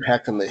no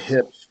impact on the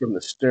hips from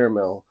the stair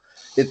mill.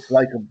 It's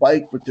like a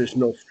bike, but there's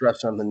no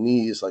stress on the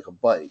knees like a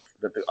bike.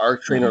 That the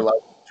arc trainer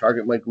allows me to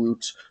target my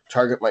glutes,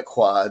 target my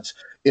quads.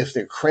 If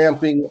they're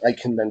cramping, I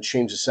can then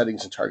change the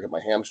settings and target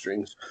my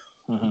hamstrings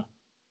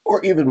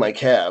or even my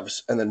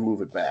calves and then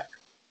move it back.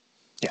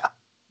 Yeah.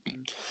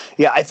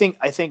 Yeah, I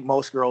think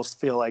most girls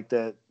feel like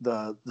the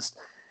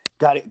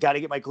got to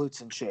get my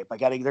glutes in shape.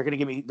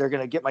 They're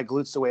gonna get my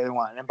glutes the way they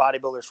want. And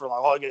bodybuilders for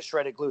long, I get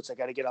shredded glutes. I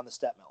got to get on the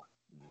step mill.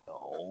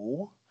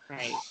 No,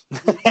 right.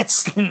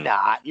 It's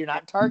not. You're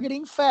not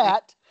targeting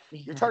fat.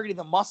 You're targeting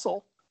the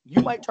muscle.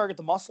 You might target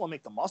the muscle and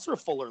make the muscle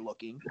fuller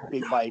looking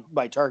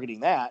by targeting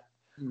that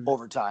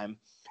over time.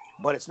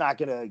 But it's not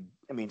gonna.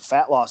 I mean,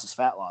 fat loss is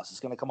fat loss. It's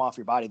gonna come off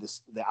your body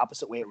the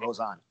opposite way it rolls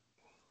on.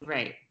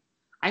 Right.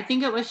 I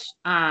think it was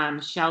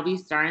Shelby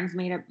Starnes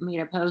made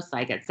a post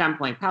like at some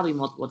point, probably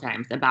multiple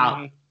times,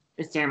 about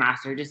the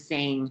Stairmaster, just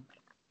saying,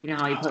 you know,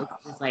 how he posted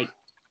his like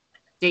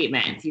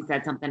statements. He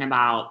said something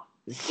about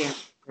the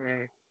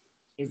Stairmaster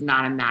is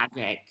not a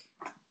magic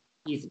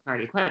piece of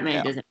cardio equipment.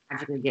 It doesn't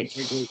magically get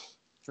your glutes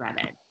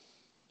shredded.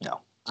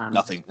 No,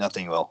 nothing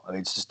will. I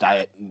mean, it's just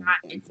diet.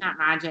 It's not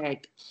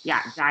magic.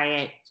 Yeah,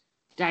 diet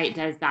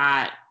does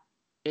that.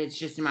 It's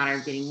just a matter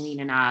of getting lean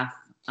enough.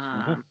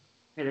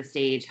 For the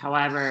stage,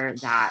 however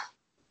that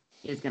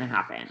is going to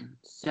happen.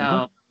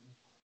 So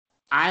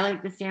I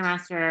like the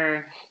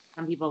Stairmaster.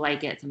 Some people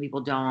like it, some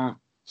people don't.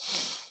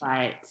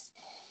 But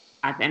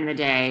at the end of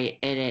the day,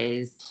 it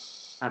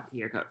is up to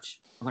your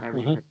coach, whatever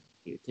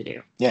you to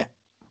do. Yeah.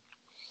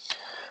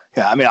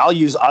 Yeah. I mean, I'll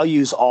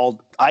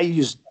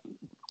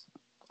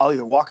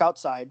either walk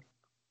outside,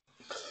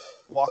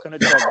 walk on a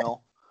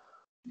treadmill,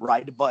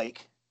 ride a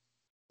bike,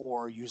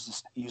 or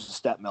use the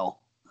step mill.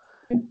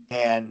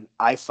 And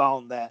I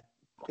found that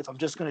if I'm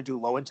just going to do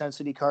low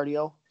intensity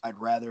cardio, I'd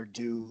rather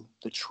do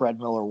the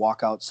treadmill or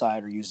walk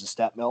outside or use the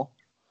step mill.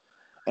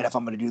 And if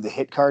I'm going to do the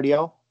HIIT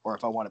cardio, or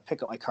if I want to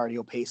pick up my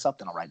cardio pace up,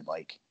 then I'll ride the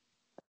bike.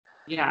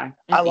 Yeah.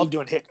 I love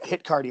doing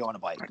HIIT cardio on a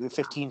bike. Do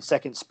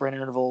 15-second sprint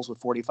intervals with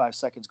 45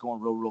 seconds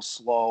going real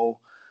slow.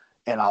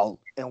 And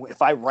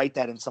if I write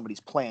that in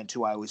somebody's plan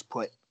too, I always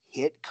put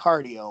HIIT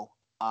cardio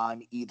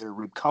on either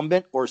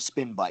recumbent or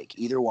spin bike,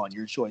 either one,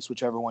 your choice,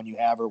 whichever one you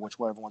have or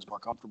whichever one's more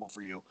comfortable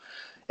for you.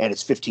 And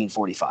it's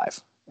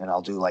 15:45. And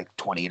I'll do like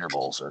 20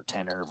 intervals or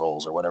 10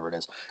 intervals or whatever it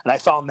is. And I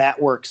found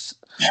that works.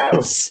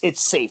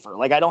 It's safer.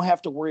 Like I don't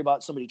have to worry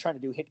about somebody trying to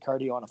do HIIT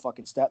cardio on a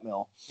fucking step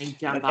mill and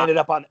ended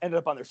up on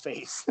their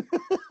face.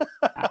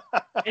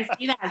 I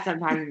see that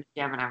sometimes in the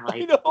gym, and I'm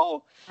like, I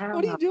know. I don't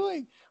What are know. you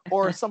doing?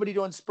 Or somebody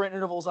doing sprint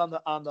intervals on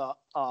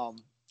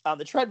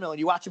the treadmill, and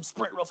you watch them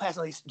sprint real fast,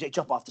 and they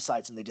jump off the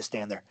sides, and they just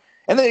stand there.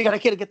 And then you got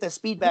to get that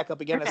speed back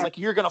up again. It's like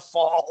you're gonna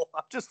fall.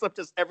 I'm just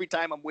every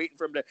time I'm waiting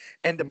for him to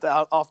end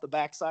up off the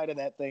backside of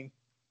that thing.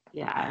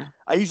 Yeah.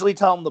 I usually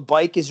tell them the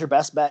bike is your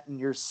best bet and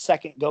your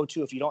second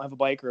go-to if you don't have a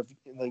bike or if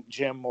in the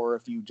gym or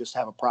if you just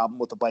have a problem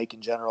with the bike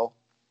in general.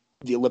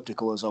 The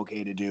elliptical is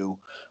okay to do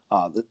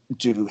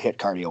hit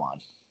cardio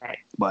on, right?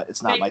 But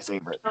it's not my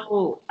favorite.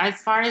 So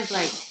as far as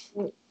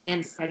like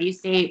in steady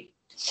state,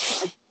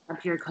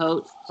 up to your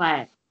coach,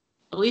 but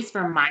at least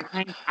for my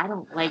kind, I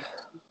don't like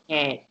to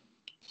hit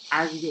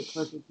as you get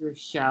closer to a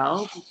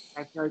show because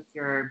I feel like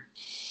your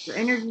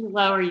energy is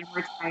lower, you're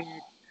more tired,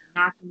 you're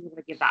not going to be able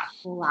to give that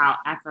full out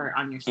effort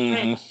on your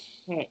sprint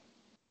hit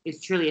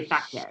is truly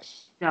effective.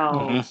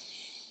 So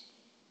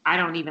I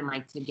don't even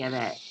like to give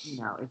it,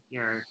 if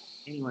you're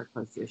anywhere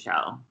close to a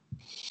show.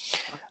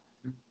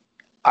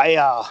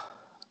 I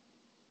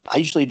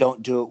usually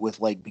don't do it with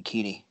like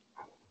bikini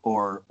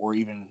or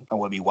even I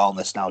want to be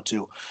wellness now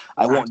too.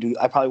 I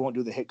probably won't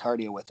do the hit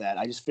cardio with that.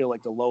 I just feel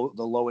like the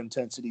low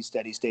intensity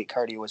steady state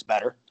cardio is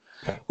better.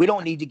 We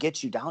don't need to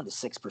get you down to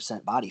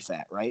 6% body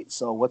fat, right?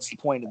 So what's the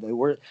point of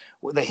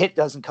the hit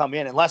doesn't come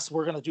in unless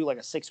we're going to do like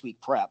a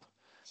 6-week prep,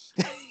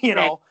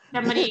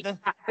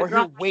 or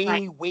you're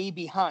way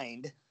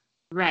behind.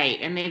 Right.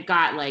 And they've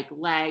got like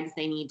legs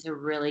they need to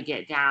really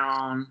get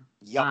down.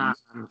 Yep.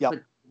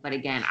 But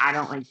again, I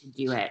don't like to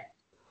do it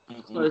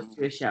close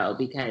to a show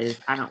because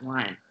I don't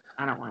want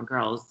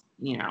girls,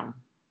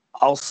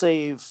 I'll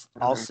save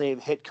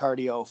hit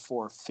cardio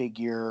for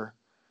figure,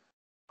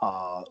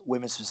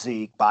 women's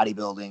physique,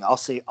 bodybuilding.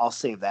 I'll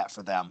save that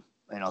for them.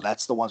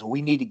 That's the ones where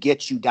we need to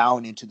get you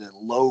down into the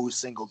low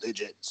single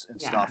digits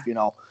and stuff,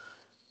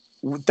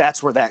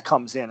 That's where that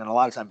comes in. And a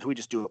lot of times we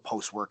just do a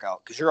post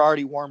workout because you're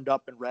already warmed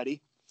up and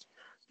ready.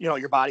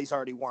 Your body's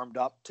already warmed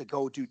up to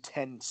go do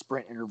 10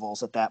 sprint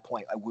intervals at that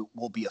point.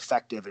 Will be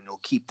effective and it'll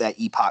keep that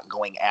EPOC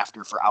going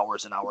after for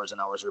hours and hours and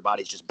hours. Your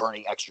body's just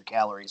burning extra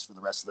calories for the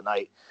rest of the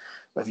night.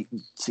 But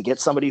to get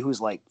somebody who's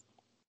like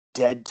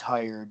dead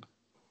tired,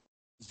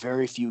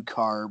 very few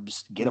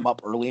carbs, get them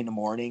up early in the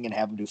morning and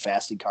have them do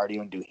fasted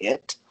cardio and do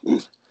hit.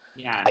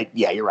 Yeah.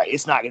 You're right.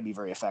 It's not going to be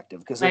very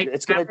effective because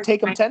it's going to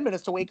take them 10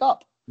 minutes to wake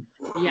up.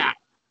 Yeah.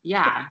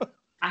 Yeah.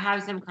 I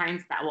have some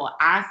clients that will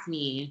ask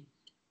me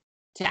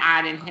to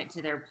add and hit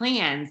to their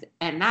plans.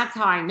 And that's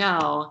how I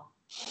know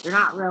they're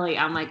not really,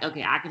 I'm like,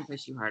 okay, I can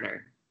push you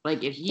harder.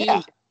 Like if you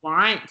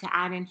want to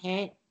add and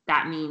hit,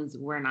 that means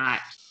we're not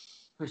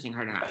pushing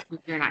hard enough.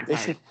 You're not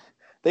tired.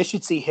 They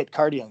should see hit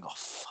cardio and go,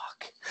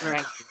 fuck.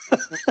 Right.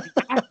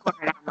 I'm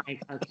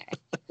like, okay.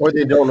 Or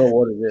they don't know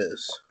what it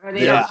is. Or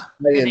they don't.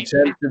 My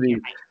intensity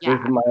is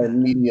my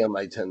medium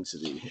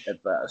intensity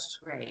at best.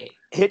 Right.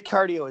 Hit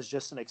cardio is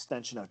just an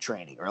extension of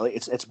training, really.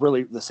 It's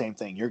really the same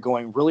thing. You're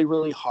going really,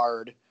 really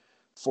hard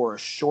for a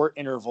short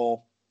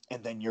interval,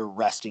 and then you're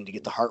resting to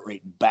get the heart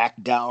rate back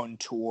down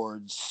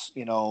towards,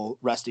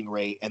 resting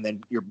rate, and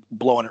then you're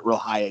blowing it real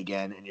high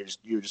again, and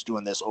you're just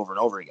doing this over and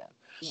over again.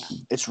 Yeah.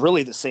 It's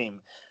really the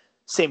same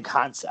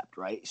concept,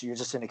 right? So you're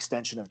just an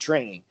extension of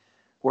training.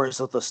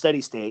 Whereas with the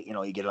steady state,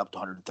 you get it up to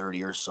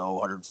 130 or so,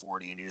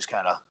 140, and you just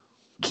kind of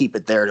keep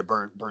it there to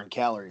burn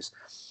calories.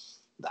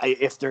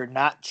 If they're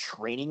not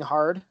training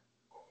hard,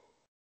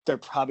 they're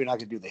probably not going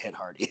to do the hit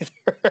hard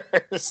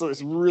either. So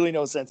there's really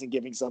no sense in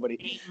giving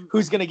somebody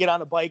who's going to get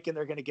on a bike and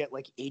they're going to get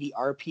like 80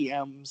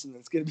 RPMs, and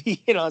it's going to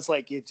be, it's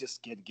like it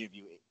just can give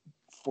you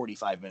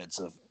 45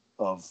 minutes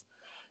of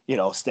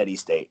steady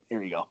state.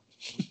 Here you go.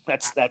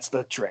 That's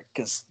the trick,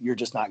 because you're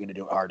just not going to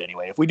do it hard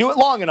anyway. If we do it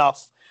long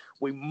enough,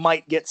 we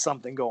might get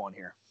something going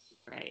here.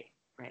 Right.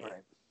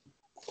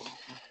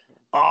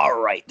 All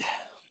right.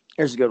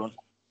 Here's a good one.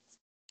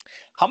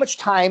 How much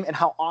time and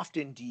how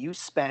often do you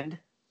spend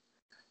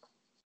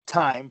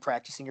time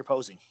practicing your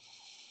posing?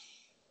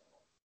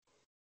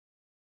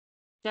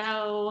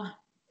 So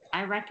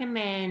I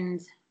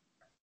recommend,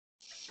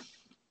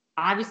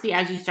 obviously,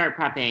 as you start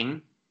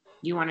prepping,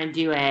 you want to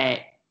do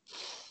it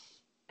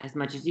as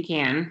much as you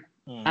can.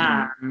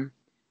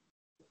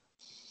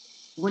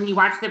 When you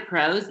watch the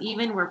pros,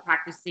 even, we're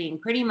practicing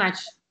pretty much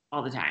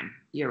all the time,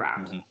 year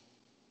round.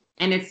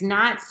 And it's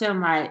not so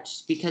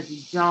much because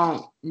we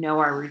don't know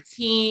our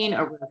routine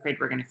or we're afraid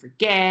we're going to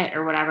forget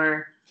or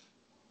whatever.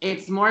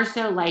 It's more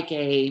so like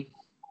a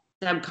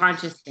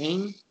subconscious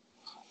thing.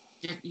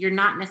 You're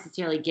not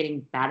necessarily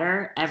getting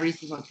better every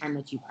single time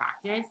that you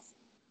practice,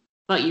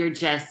 but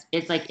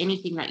it's like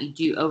anything that you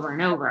do over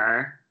and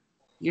over,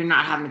 you're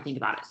not having to think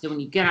about it. So when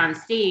you get on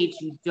stage,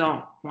 you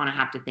don't want to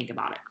have to think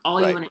about it.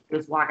 All you want to do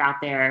is walk out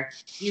there,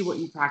 do what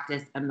you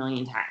practice a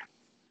million times.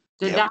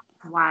 So that's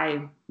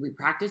why we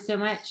practice so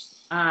much.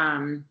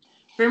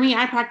 For me,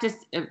 I practice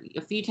a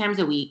few times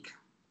a week.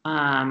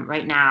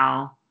 Right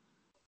now,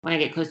 when I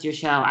get close to a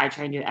show, I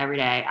try and do it every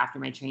day after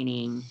my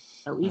training,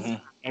 at least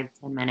 5-10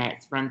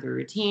 minutes, run through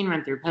routine,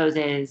 run through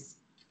poses.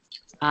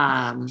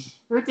 So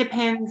it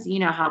depends,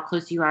 how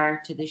close you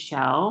are to the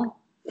show.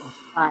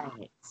 But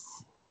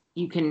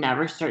you can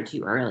never start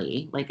too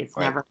early. Like it's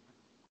never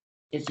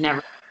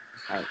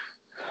like.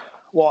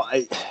 Well,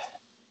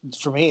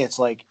 for me, it's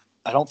like,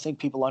 I don't think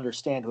people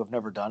understand who have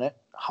never done it,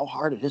 how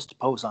hard it is to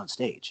pose on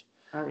stage.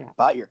 Oh, yeah.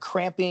 But you're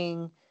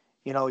cramping,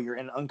 you're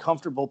in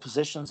uncomfortable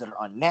positions that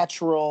are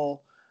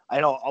unnatural.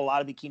 I know a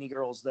lot of bikini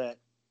girls that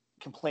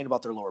complain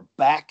about their lower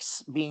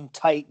backs being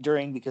tight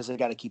because they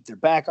got to keep their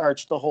back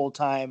arched the whole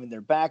time, and their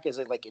back is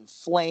like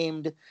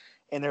inflamed,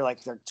 and they're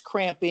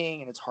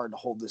cramping, and it's hard to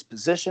hold this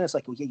position. It's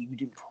like, well, yeah, you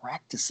didn't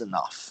practice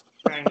enough.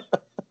 Right.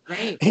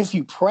 Right. If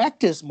you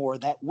practice more,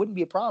 that wouldn't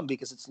be a problem,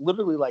 because it's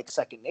literally like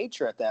second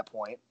nature at that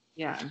point.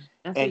 Yeah.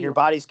 And your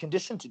body's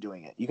conditioned to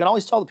doing it. You can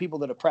always tell the people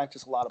that have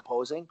practiced a lot of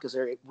posing, because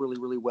they're really,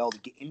 really well to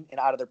get in and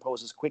out of their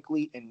poses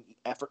quickly and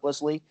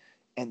effortlessly,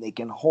 and they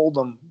can hold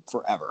them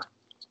forever.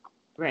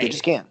 Right. They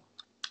just can.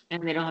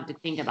 And they don't have to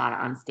think about it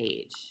on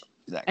stage.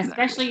 Exactly.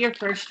 Especially your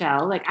first show.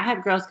 Like, I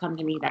have girls come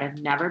to me that have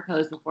never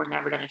posed before,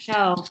 never done a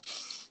show,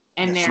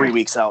 and they're 3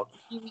 weeks out.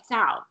 3 weeks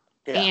out.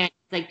 Yeah. And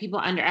like, people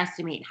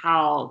underestimate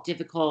how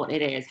difficult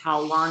it is,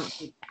 how long it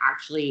takes to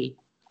actually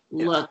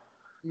look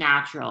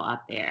natural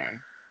up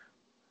there.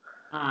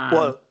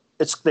 Well,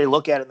 they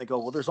look at it and they go,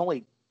 well, there's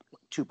only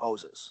 2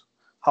 poses.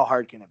 How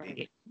hard can it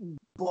be? Right.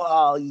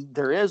 Well,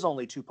 there is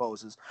only 2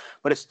 poses,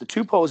 but it's the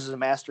 2 poses and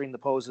mastering the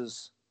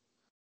poses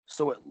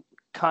so it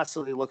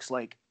constantly looks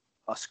like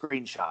a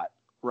screenshot,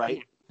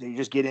 right? Yeah. You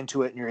just get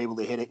into it and you're able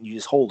to hit it and you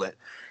just hold it.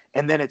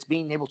 And then it's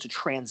being able to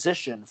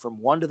transition from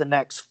one to the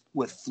next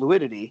with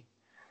fluidity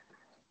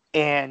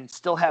and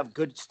still have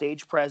good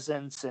stage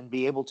presence and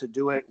be able to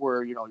do it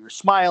where, you're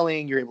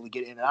smiling, you're able to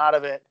get in and out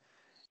of it.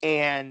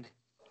 And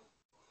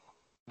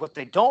what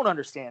they don't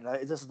understand,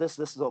 this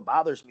is what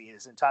bothers me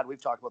is, and Todd,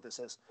 we've talked about this,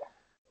 is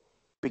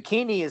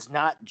bikini is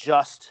not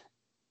just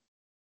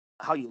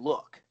how you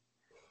look.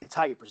 It's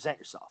how you present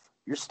yourself.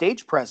 Your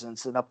stage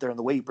presence and up there and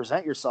the way you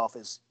present yourself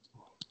is,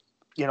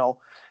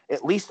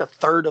 at least a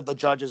third of the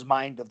judge's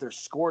mind of their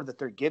score that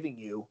they're giving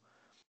you.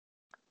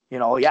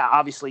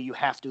 Obviously you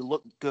have to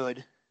look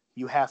good.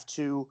 You have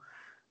to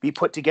be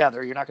put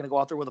together. You're not going to go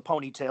out there with a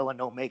ponytail and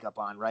no makeup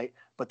on, right?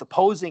 But the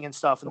posing and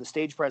stuff and the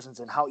stage presence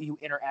and how you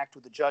interact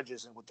with the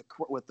judges and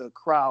with the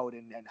crowd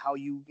and how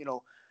you,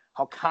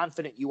 how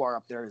confident you are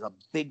up there is a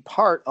big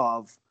part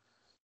of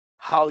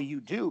how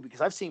you do.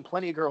 Because I've seen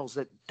plenty of girls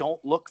that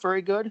don't look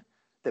very good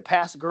that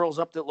pass girls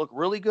up that look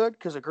really good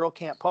because a girl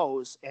can't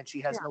pose and she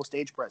has no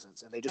stage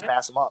presence, and they just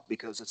pass them up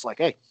because it's like,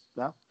 hey,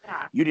 no,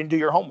 you didn't do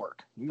your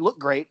homework. You look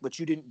great, but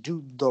you didn't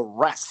do the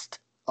rest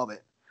of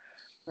it.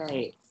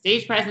 Right.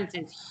 Stage presence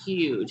is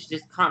huge.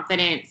 Just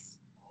confidence.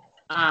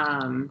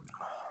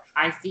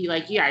 I see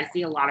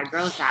a lot of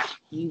girls that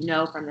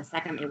from the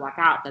second they walk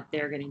out that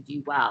they're going to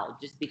do well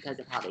just because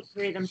of how they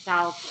carry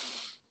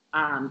themselves.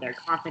 They're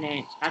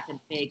confident. That's a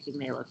big thing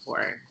they look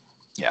for.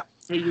 Yeah.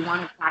 So you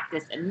want to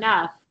practice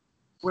enough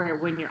where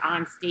when you're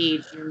on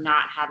stage, you're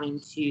not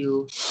having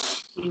to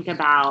think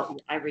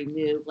about every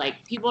move.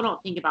 Like, people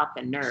don't think about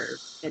the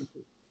nerves.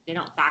 They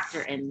don't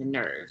factor in the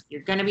nerves.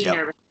 You're going to be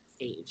nervous on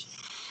stage.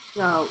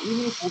 So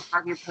even if you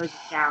have your poses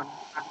down and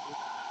have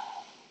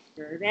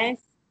nervous,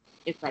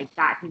 it's like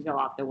that can go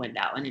out the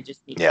window and it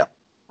just makes it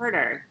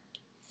harder.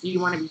 So you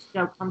want to be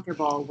so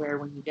comfortable where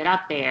when you get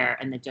up there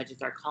and the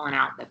judges are calling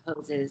out the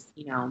poses,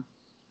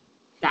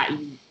 that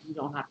you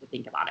don't have to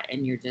think about it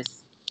and you're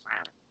just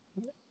smiling.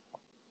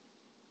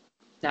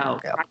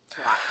 So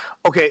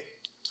okay.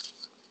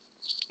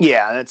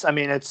 Yeah,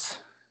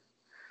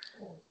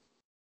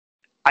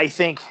 I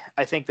think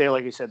they,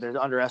 like you said, they're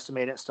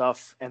underestimating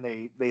stuff, and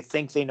they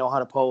think they know how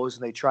to pose,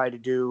 and they try to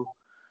do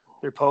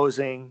their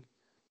posing.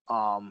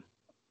 But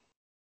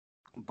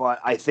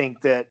I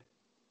think that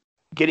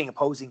getting a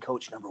posing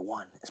coach, number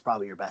one, is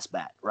probably your best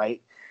bet,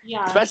 right?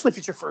 Yeah. Especially if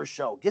it's your first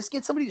show. Just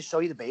get somebody to show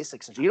you the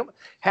basics. And you don't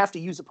have to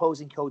use a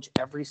posing coach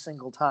every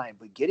single time,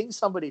 but getting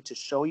somebody to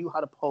show you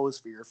how to pose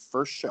for your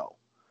first show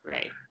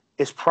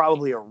is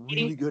probably a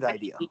really good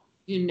idea.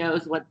 Who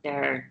knows what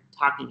they're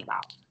talking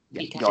about.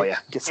 Get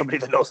somebody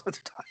that knows what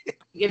they're talking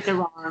about. You get the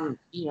wrong,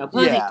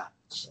 posing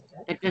coach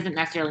that doesn't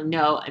necessarily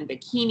know. And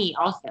bikini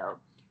also,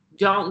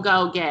 don't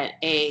go get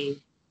a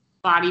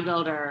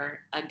bodybuilder,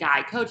 a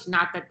guy coach.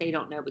 Not that they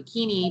don't know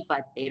bikini,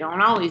 but they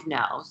don't always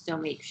know. So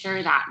make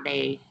sure that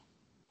they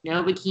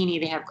know bikini.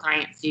 They have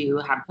clients who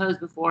have posed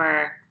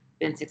before,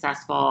 been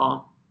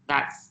successful.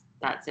 That's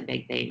a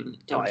big thing.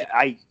 Don't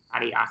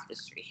body off the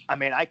street. I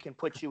mean, I can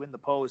put you in the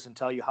pose and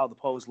tell you how the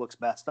pose looks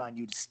best on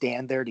you to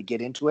stand there to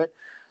get into it.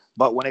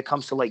 But when it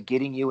comes to like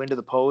getting you into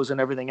the pose and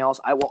everything else,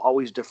 I will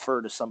always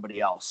defer to somebody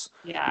else.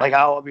 Yeah. Like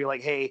I'll be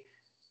like, hey,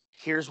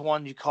 here's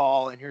one you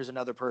call and here's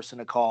another person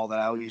to call that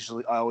I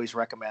always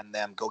recommend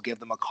them. Go give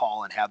them a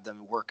call and have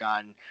them work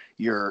on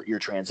your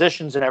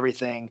transitions and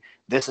everything.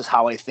 This is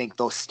how I think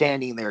just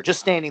standing there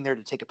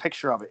to take a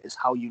picture of it is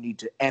how you need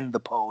to end the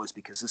pose,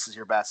 because this is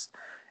your best.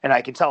 And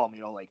I can tell them,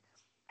 like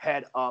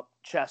head up,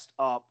 chest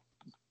up,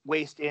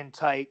 waist in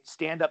tight,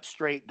 stand up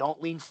straight.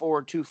 Don't lean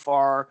forward too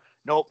far.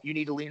 nope, you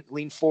need to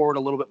lean forward a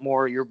little bit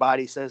more. Your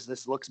body says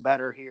this looks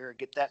better here.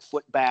 Get that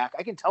foot back.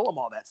 I can tell them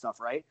all that stuff,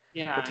 right?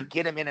 Yeah. But to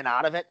get them in and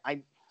out of it,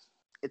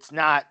 it's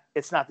not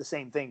the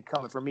same thing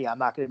coming from me. I'm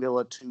not going to be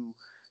able to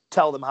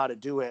tell them how to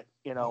do it,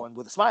 and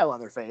with a smile on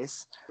their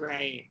face.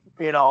 Right.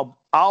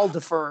 I'll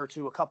defer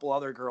to a couple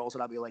other girls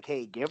and I'll be like,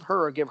 hey, give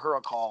her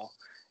a call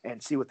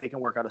and see what they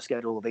can work out a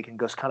schedule. They can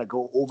just kind of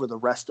go over the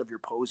rest of your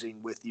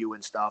posing with you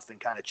and stuff and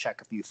kind of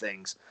check a few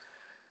things.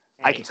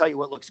 Right. I can tell you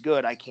what looks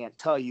good. I can't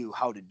tell you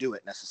how to do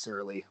it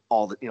necessarily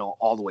all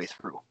the way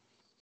through.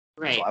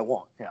 Right. So I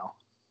won't,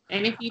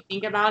 And if you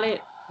think about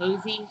it,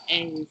 posing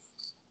is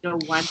the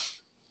one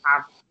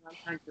have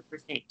 100%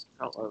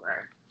 control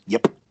over.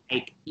 Yep.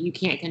 Like, you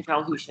can't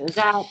control who shows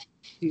up,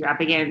 who you're up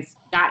against.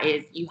 That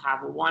is, you have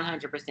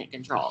 100%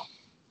 control.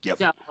 Yep.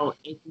 So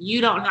if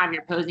you don't have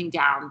your posing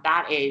down,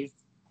 that is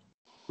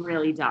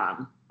really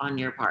dumb on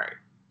your part,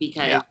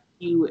 because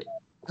you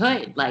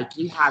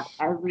have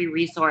every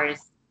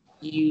resource.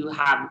 You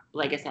have,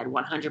 like I said,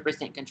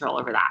 100% control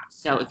over that.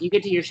 So if you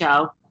get to your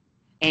show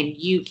and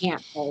you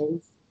can't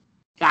pose,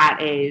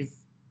 that is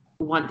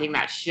one thing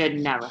that should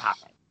never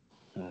happen.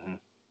 Mm-hmm.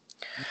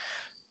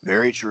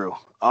 Very true.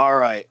 All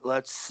right,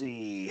 let's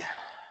see.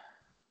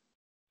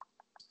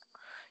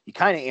 You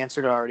kind of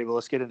answered it already, but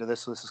let's get into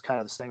this. So this is kind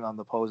of this thing on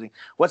the posing.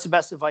 What's the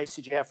best advice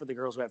did you have for the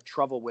girls who have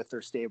trouble with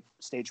their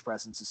stage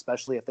presence,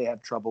 especially if they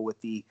have trouble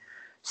with the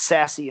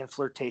sassy and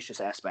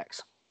flirtatious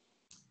aspects?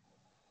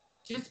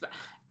 Just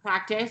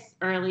practice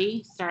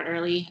early, start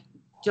early.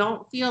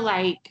 Don't feel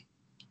like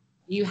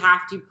you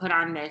have to put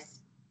on this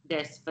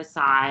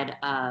facade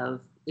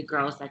of the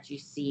girls that you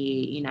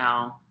see,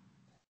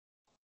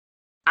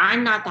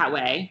 I'm not that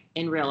way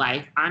in real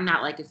life. I'm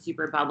not like a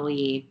super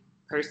bubbly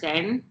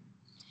person.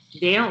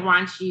 They don't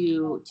want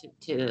you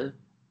to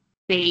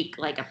fake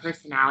like a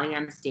personality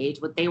on the stage.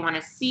 What they want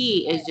to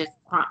see is just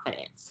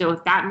confidence. So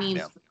if that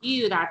means for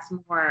you, that's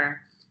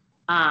more,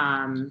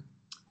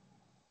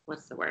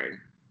 what's the word?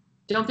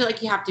 Don't feel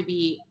like you have to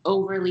be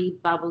overly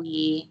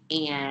bubbly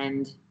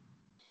and,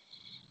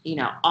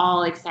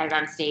 all excited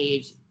on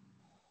stage.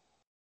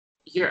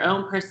 Your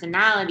own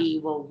personality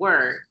will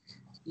work.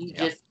 You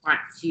just want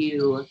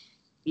to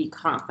be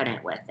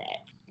confident with it.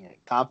 Yeah,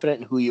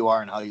 confident in who you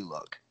are and how you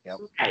look. Yep.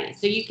 Right.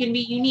 So you can be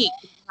unique.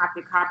 You don't have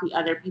to copy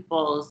other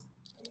people's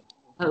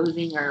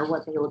posing or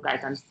what they look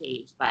like on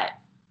stage, but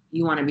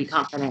you want to be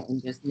confident and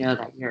just know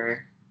that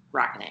you're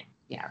rocking it.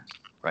 Yeah.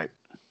 Right.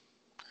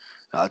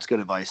 That's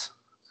good advice.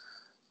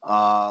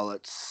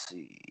 Let's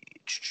see.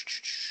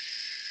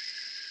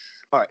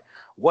 All right.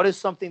 What is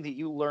something that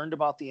you learned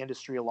about the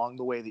industry along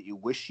the way that you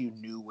wish you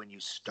knew when you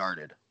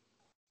started?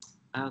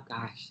 Oh,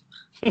 gosh.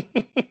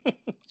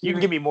 You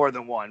can give me more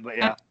than one, but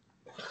yeah.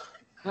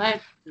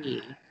 Let's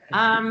see.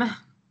 I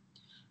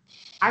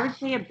would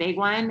say a big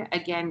one,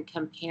 again,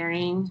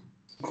 comparing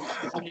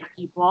other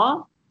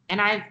people.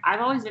 And I've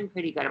always been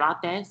pretty good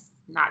about this,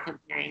 not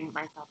comparing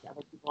myself to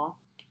other people.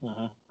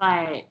 Uh-huh.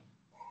 But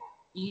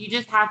you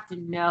just have to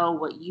know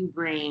what you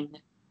bring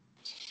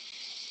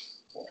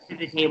to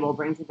the table,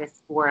 bring to the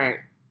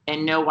sport,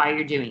 and know why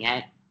you're doing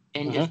it,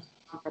 and just be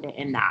confident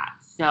in that.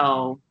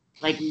 So,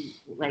 like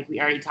we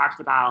already talked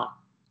about,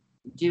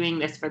 doing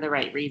this for the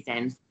right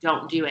reasons.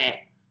 Don't do it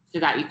so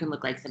that you can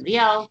look like somebody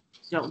else.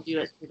 Don't do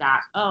it so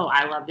that, oh,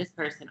 I love this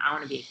person. I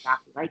want to be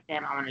exactly like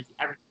them. I want to do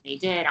everything they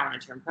did. I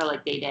want to turn pro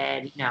like they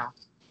did.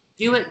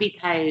 Do it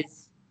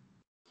because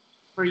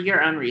for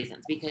your own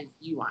reasons, because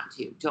you want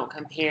to. Don't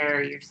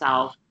compare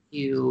yourself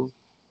to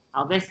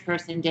how this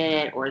person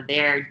did or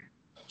their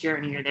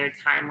journey or their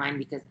timeline,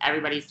 because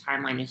everybody's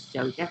timeline is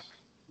so different.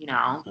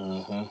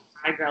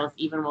 My girls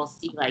even will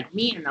see like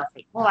me and they'll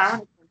say, oh, I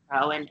want to turn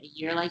pro in a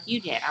year like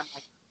you did. I'm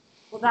like,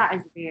 well, that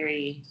is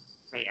very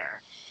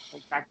rare.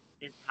 Like, that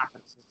doesn't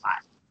happen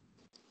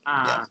a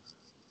lot.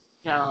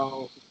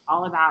 So it's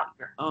all about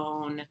your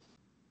own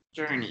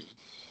journey,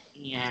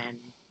 and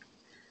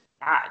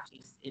that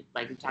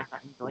like we talked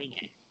about, enjoying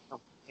it.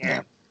 Don't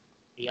compare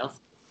somebody else.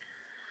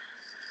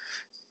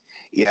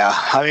 Yeah,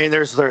 I mean,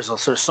 there's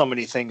so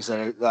many things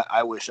that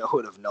I wish I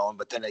would have known,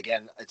 but then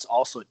again, it's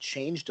also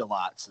changed a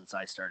lot since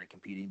I started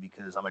competing,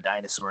 because I'm a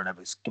dinosaur and I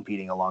was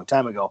competing a long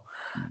time ago,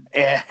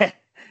 and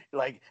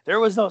like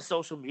there was no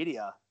social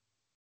media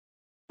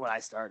when I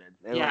started.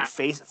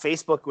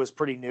 Facebook was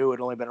pretty new; it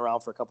had only been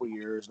around for a couple of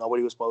years.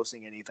 Nobody was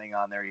posting anything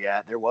on there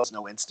yet. There was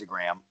no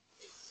Instagram,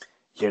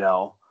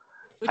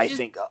 Which is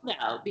think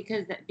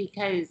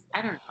because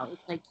I don't know.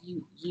 It's like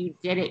you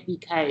did it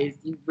because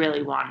you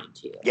really wanted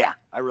to. Yeah,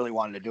 I really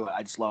wanted to do it.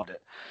 I just loved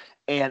it.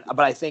 But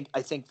I think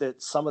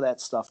that some of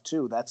that stuff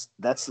too. That's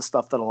the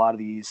stuff that a lot of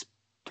these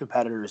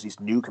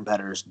new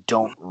competitors,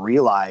 don't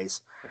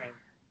realize. Right.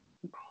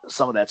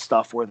 Some of that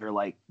stuff where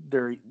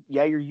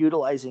you're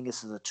utilizing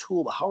this as a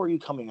tool, but how are you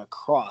coming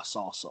across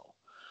also?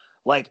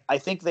 Like, I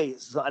think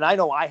and I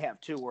know I have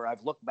too, where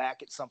I've looked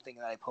back at something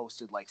that I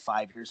posted like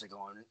 5 years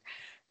ago and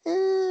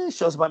it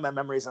shows by my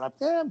memories, and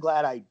I'm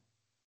glad I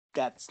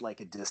that's like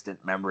a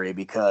distant memory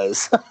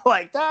because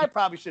like I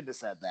probably shouldn't have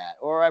said that,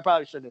 or I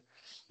probably shouldn't have,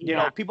 you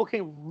know, people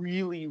can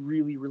really,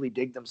 really, really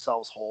dig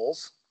themselves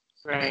holes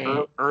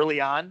early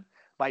on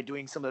by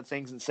doing some of the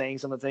things and saying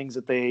some of the things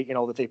that they, you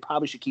know, that they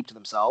probably should keep to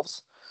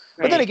themselves.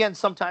 But then again,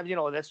 sometimes, you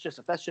know,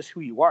 if that's just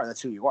who you are,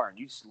 that's who you are. And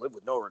you just live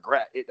with no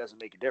regret. It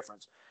doesn't make a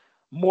difference.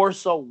 More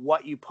so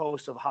what you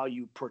post of how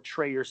you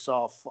portray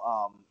yourself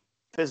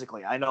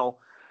physically. I know,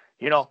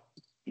 you know,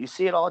 you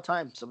see it all the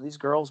time. Some of these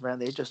girls, man,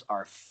 they just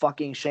are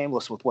fucking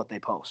shameless with what they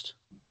post,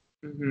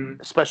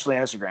 especially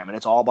on Instagram. And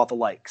it's all about the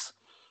likes.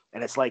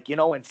 And it's like, you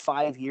know, in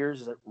 5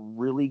 years, is it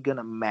really going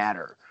to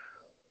matter?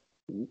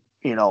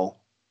 You know,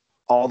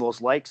 all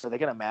those likes, are they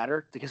going to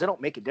matter? Because they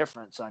don't make a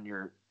difference on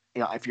your,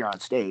 you know, if you're on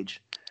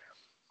stage.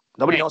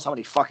 Nobody knows how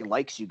many fucking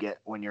likes you get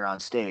when you're on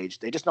stage.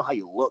 They just know how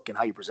you look and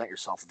how you present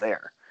yourself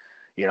there.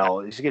 You know,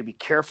 you're going to be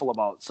careful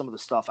about some of the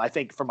stuff. I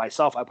think for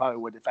myself, I probably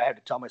would, if I had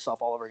to tell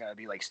myself all over again, I'd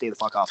be like, stay the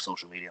fuck off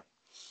social media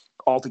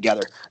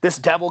altogether. This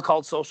devil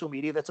called social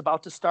media that's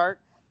about to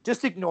start,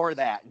 just ignore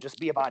that and just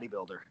be a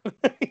bodybuilder,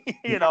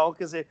 you know,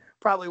 because it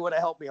probably would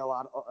have helped me a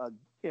lot,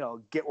 you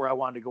know, get where I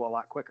wanted to go a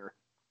lot quicker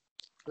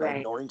by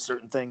ignoring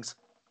certain things.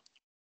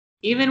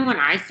 Even when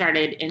I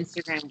started,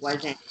 Instagram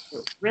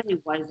really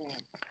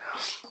wasn't.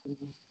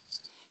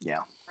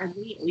 Yeah. At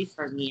least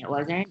for me, it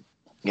wasn't.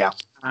 Yeah.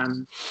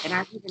 And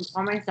I even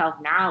told myself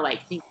now,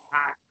 like, getting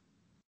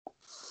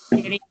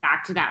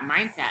back to that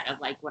mindset of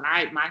like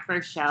my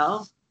first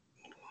show,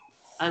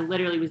 I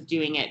literally was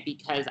doing it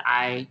because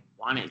I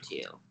wanted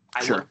to. I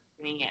wasn't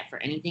doing it for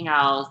anything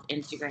else.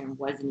 Instagram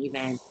wasn't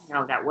even, you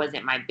know, that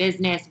wasn't my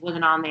business,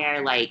 wasn't on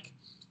there. Like,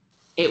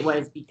 it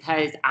was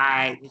because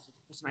I was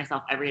just pushing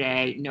myself every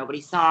day.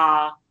 Nobody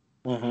saw.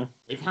 Didn't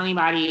tell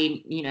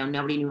anybody, you know,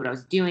 nobody knew what I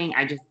was doing.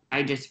 I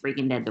just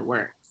freaking did the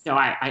work. So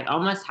I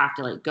almost have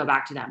to like go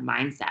back to that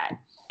mindset,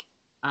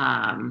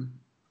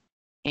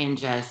 and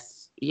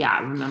just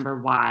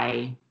remember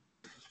why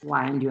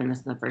I'm doing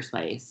this in the first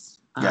place.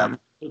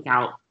 Take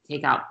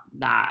out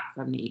that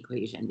from the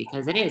equation,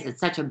 because it's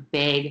such a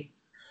big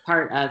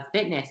part of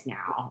fitness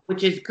now,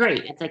 which is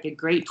great. It's like a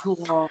great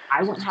tool.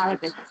 I wouldn't have a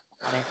business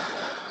without it.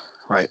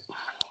 Right.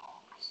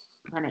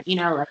 Kind of, you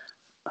know, like,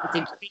 it's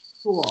a great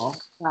tool,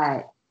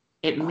 but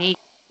it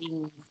makes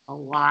things a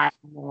lot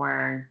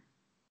more.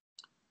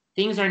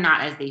 Things are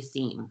not as they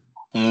seem.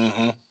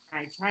 I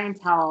try and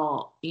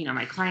tell, you know,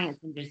 my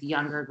clients and just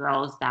younger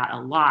girls that a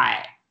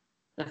lot.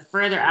 The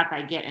further up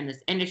I get in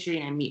this industry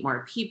and I meet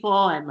more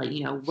people and, like,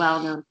 you know,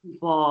 well-known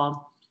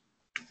people,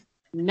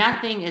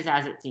 nothing is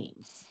as it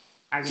seems.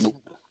 I can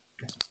tell you.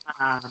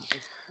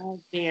 It's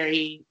all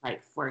very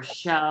like for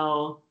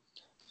show,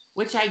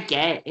 which I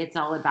get. It's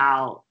all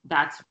about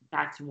that's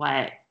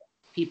what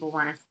people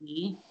want to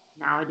see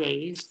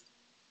nowadays,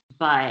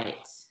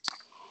 but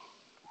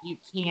you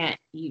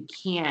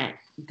can't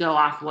go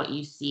off what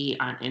you see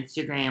on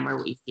Instagram or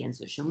what you see on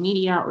social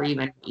media or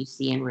even what you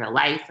see in real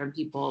life from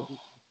people.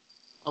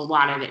 A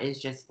lot of it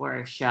is just for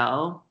a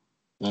show.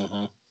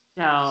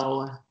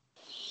 So,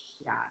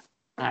 yeah,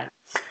 that's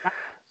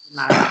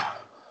not.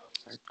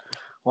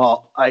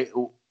 Well, I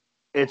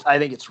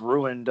think it's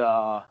ruined.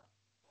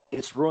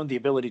 It's ruined the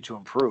ability to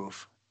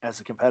improve as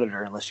a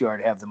competitor unless you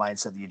already have the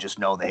mindset that you just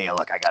know that, hey,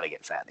 look, I got to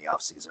get fat in the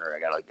off season, or I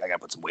got to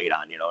put some weight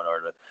on, you know, in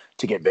order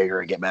to get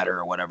bigger and get better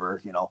or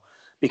whatever, you know,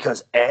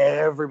 because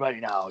everybody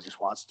now just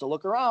wants to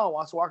look around,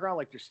 wants to walk around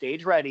like they're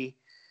stage ready,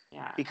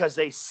 because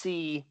they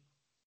see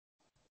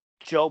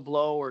Joe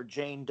Blow or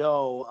Jane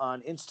Doe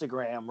on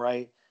Instagram,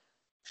 right,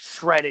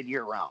 shredded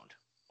year round,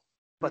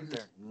 but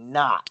they're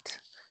not.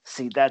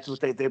 See, that's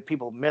what the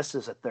people miss,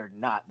 is that they're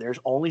not. They're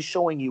only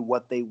showing you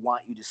what they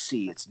want you to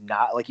see. It's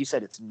not, like you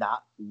said, it's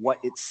not what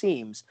it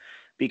seems,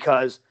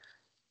 because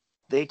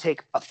they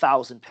take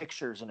 1,000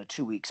 pictures in a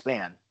 2-week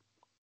span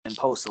and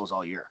post those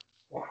all year.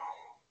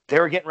 They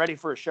were getting ready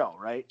for a show,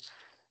 right?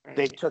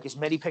 They took as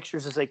many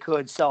pictures as they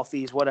could,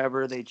 selfies,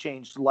 whatever. They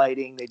changed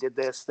lighting. They did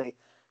this. They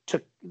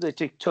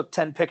took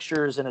 10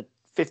 pictures in a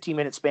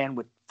 15-minute span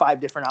with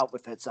 5 different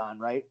outfits on,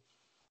 right?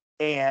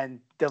 And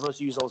they'll just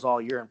use those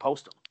all year and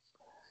post them.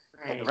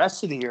 And the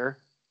rest of the year,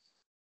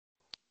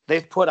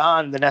 they've put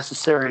on the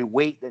necessary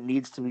weight that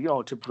needs to, you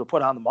know, to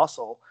put on the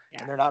muscle.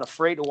 And they're not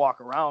afraid to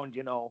walk around,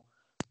 you know,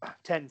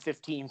 10,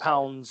 15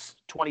 pounds,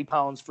 20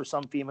 pounds for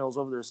some females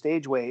over their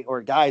stage weight,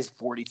 or guys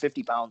 40,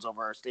 50 pounds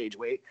over our stage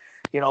weight,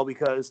 you know,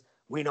 because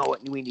we know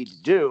what we need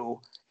to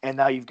do. And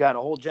now you've got a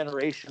whole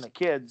generation of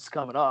kids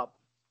coming up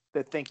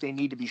that think they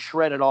need to be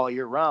shredded all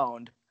year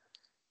round,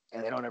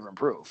 and they don't ever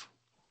improve.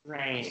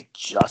 Right.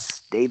 Just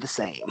stay the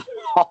same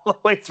all the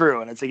way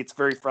through. And I think it's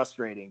very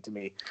frustrating to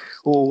me.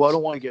 Oh, I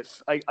don't want to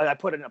get, I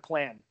put in a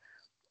plan.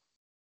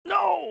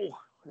 No,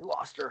 we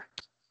lost her.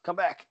 Come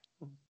back.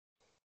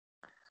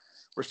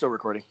 We're still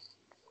recording.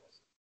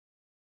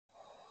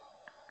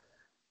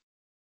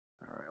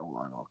 All right, hold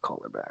on. I'll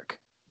call her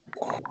back.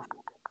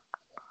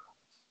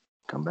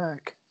 Come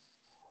back.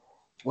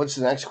 What's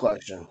the next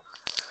question?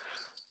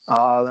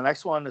 The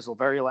next one is the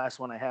very last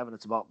one I have, and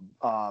it's about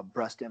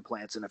breast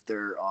implants and if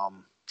they're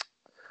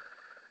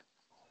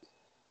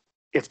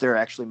if they're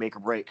actually make or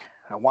break.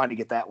 I wanted to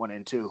get that one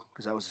in too,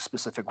 because that was a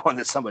specific one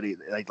that somebody,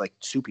 like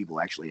 2 people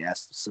actually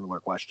asked a similar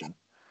question.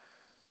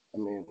 I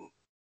mean,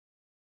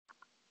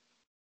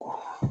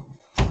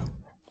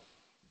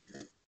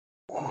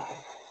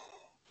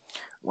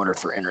 wonder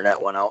if her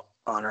internet went out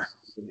on her.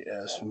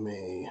 Ask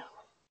me.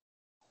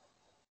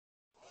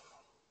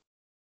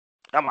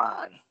 Come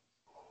on.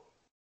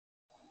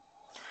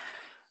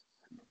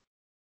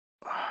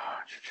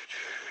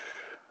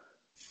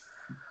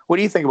 What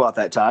do you think about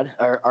that, Todd?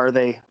 Are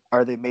they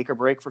make or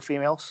break for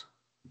females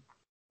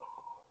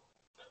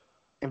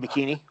in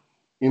bikini?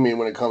 You mean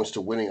when it comes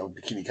to winning a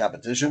bikini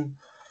competition?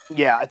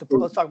 Yeah,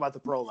 let's talk about the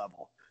pro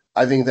level.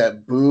 I think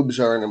that boobs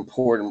are an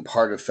important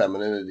part of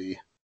femininity,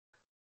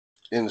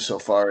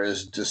 insofar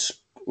as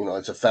just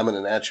it's a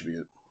feminine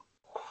attribute.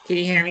 Can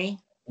you hear me?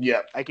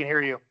 Yeah, I can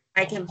hear you.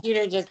 My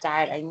computer just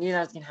died. I knew that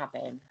was gonna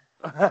happen.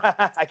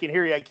 I can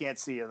hear you. I can't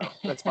see you though.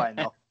 That's fine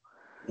though.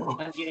 I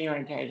was getting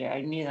my charger.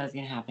 I knew that was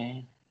gonna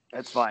happen.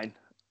 That's fine.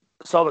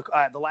 So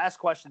the last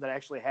question that I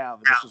actually have,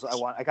 and this is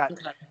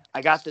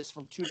I got this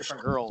from 2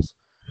 different girls,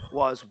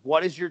 was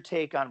what is your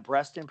take on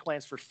breast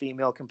implants for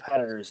female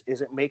competitors?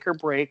 Is it make or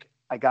break?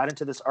 I got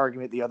into this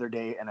argument the other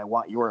day, and I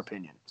want your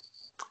opinion.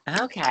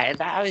 Okay,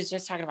 I was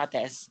just talking about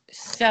this.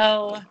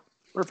 So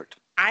perfect.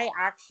 I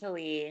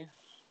actually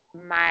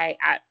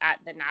at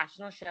the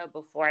national show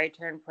before I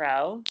turned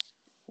pro,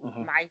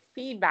 my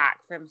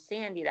feedback from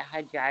Sandy, the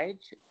head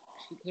judge,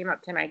 she came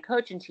up to my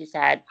coach and she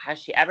said, has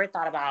she ever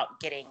thought about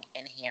getting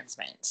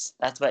enhancements?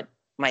 That's what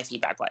my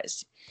feedback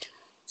was.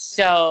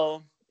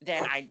 So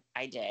then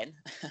I did.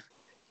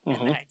 And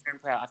then I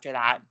turned pro after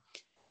that.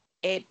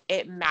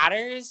 It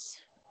matters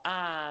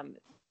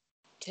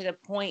to the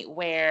point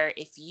where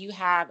if you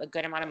have a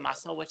good amount of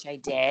muscle, which I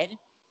did,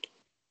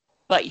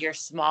 but you're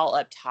small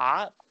up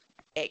top,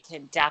 it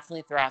can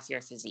definitely throw off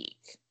your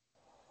physique.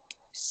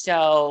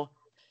 So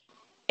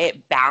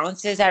it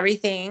balances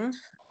everything.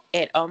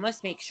 It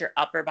almost makes your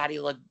upper body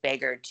look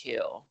bigger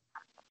too.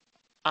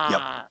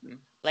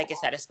 Like I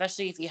said,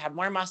 especially if you have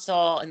more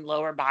muscle and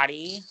lower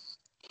body,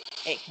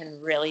 it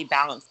can really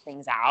balance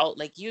things out.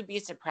 Like you'd be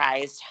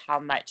surprised how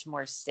much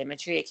more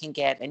symmetry it can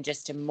give and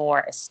just a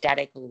more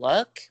aesthetic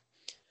look.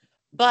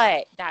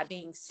 But that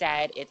being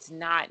said, it's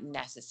not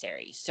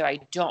necessary. So I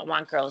don't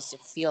want girls to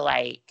feel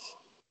like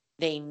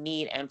they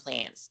need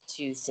implants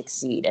to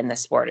succeed in the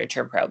sport or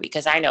turn pro,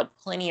 because I know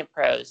plenty of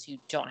pros who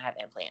don't have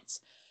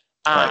implants.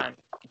 Right.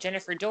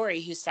 Jennifer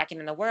Dory, who's second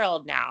in the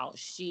world now,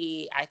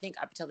 I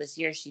think up until this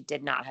year, she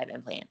did not have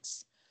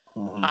implants.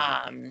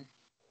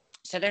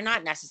 So they're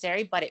not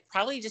necessary, but it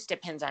probably just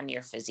depends on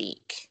your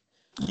physique.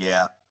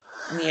 Yeah.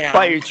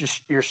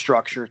 But your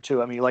structure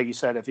too. I mean, like you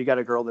said, if you got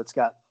a girl that's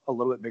got a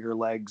little bit bigger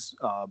legs,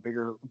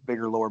 bigger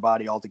lower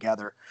body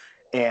altogether,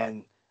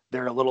 and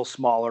they're a little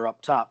smaller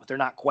up top, but they're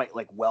not quite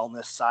like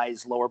wellness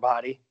size lower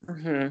body.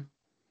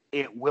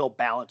 It will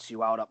balance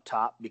you out up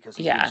top because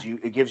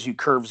it gives you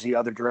curves the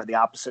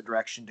opposite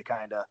direction to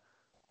kind of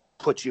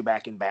put you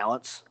back in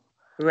balance.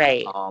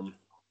 Right.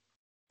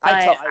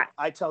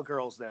 I tell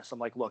girls this. I'm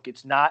like, look,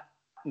 it's not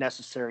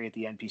necessary at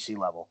the NPC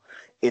level.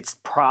 It's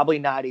probably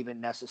not even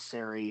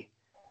necessary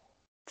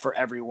for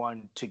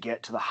everyone to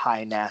get to the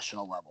high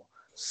national level.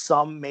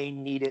 Some may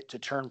need it to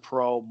turn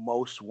pro.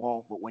 Most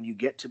won't. But when you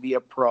get to be a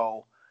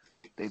pro,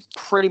 they've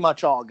pretty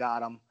much all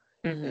got them.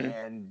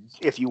 And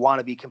if you want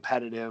to be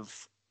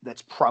competitive,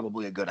 that's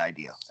probably a good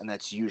idea. And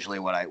that's usually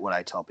what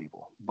I tell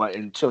people. But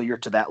until you're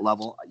to that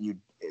level,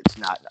 it's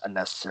not a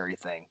necessary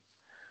thing.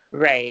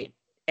 Right.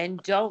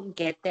 And don't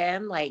get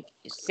them, like,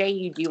 say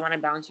you do want to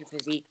balance your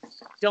physique,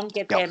 don't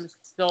get them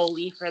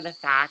solely for the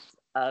fact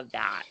of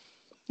that.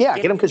 Yeah,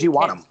 get them because you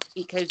want them.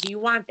 Because you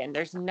want them.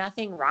 There's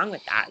nothing wrong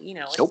with that.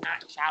 It's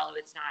not shallow.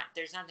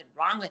 There's nothing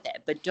wrong with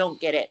it. But don't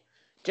get it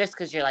just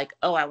because you're like,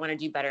 oh, I want to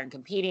do better in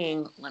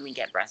competing. Let me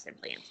get breast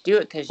implants. Do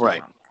it because you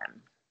want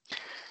them.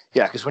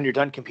 Yeah, because when you're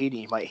done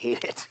competing, you might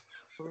hate it.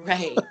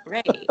 Right.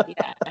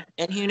 Yeah.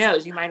 And who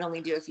knows? You might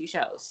only do a few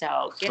shows.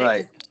 So get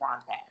it because you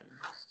want them.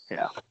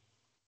 Yeah.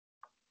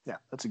 Yeah,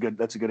 that's a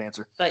good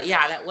answer. But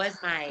yeah, that was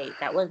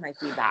my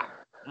feedback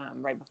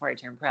right before I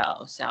turned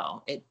pro.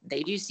 So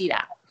they do see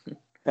that.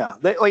 Yeah,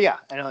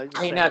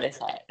 they notice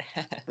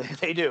it.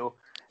 They do,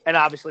 and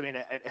obviously, I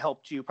mean,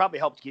 it probably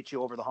helped get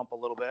you over the hump a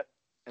little bit,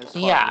 as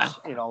far as,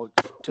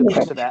 to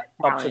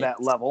that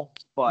level.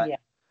 But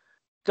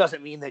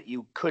doesn't mean that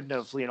you couldn't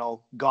have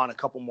gone a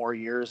couple more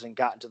years and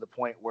gotten to the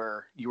point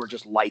where you were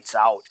just lights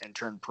out and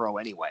turned pro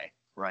anyway,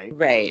 right?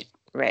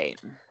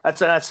 Right.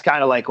 That's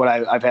kind of like what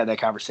I've had that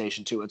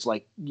conversation too. It's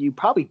like you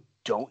probably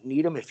don't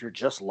need them if you're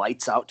just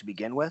lights out to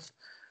begin with,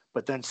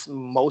 but then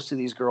most of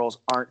these girls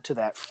aren't to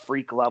that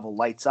freak level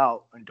lights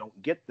out and don't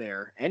get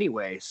there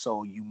anyway.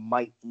 So you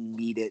might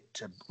need it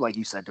to, like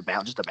you said, to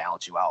balance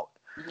you out.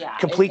 Yeah,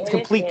 complete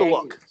the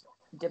look.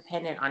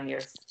 Dependent on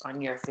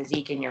your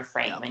physique and your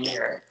frame and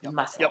your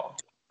muscle.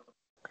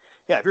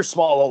 Yeah, if you're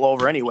small all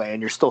over anyway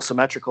and you're still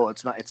symmetrical,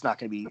 it's not going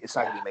to be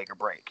make or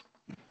break.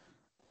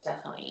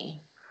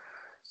 Definitely.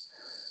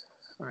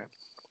 All right.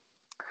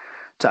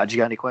 Todd, you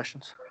got any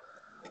questions?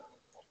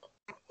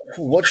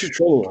 What's your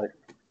training like?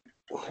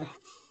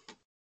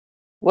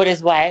 What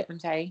is what? I'm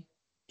sorry.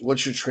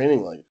 What's your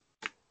training like?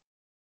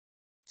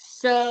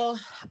 So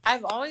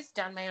I've always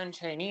done my own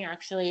training,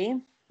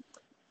 actually.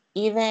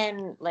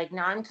 Even like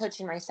now I'm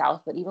coaching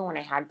myself, but even when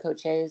I had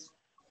coaches,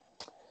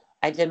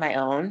 I did my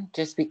own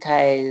just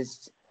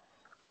because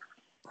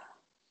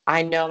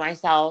I know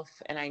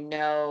myself and I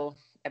know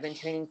I've been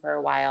training for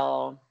a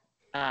while.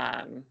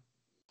 I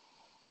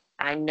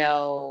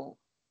know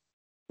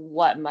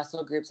what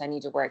muscle groups I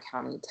need to work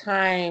how many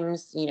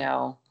times,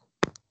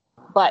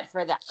 but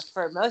for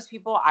most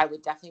people, I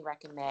would definitely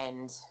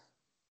recommend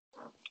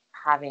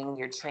having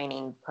your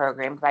training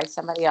programmed by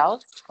somebody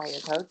else, by your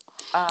coach.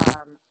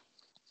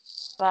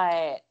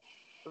 But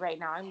right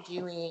now I'm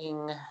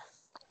doing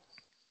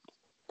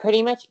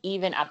pretty much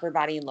even upper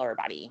body and lower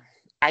body.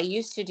 I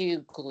used to do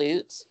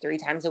glutes 3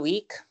 times a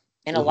week,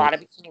 and a lot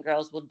of bikini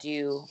girls will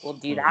do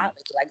that,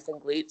 like legs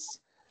and glutes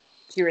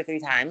 2 or 3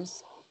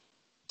 times,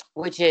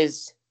 which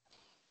is,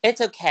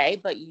 it's okay,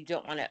 but you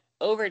don't want to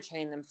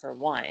overtrain them for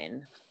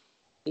one,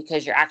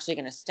 because you're actually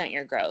going to stunt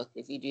your growth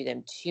if you do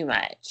them too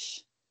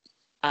much.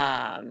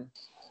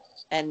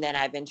 And then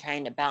I've been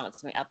trying to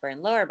balance my upper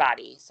and lower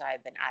body, so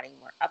I've been adding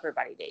more upper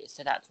body days,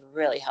 so that's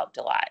really helped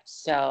a lot.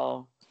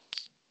 So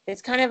it's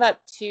kind of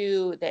up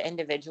to the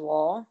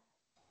individual.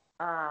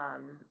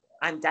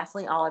 I'm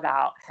definitely all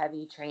about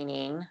heavy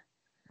training,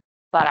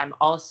 but I'm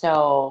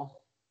also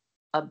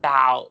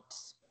about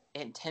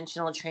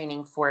intentional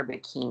training for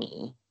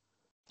bikini.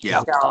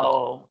 Yeah.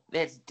 So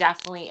it's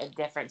definitely a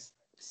different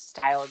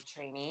style of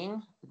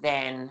training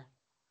than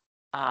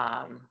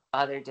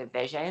other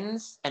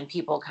divisions, and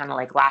people kind of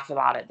like laugh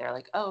about it. They're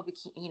like, oh,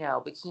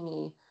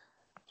 bikini,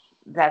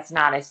 that's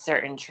not a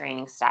certain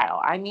training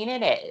style. I mean,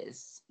 it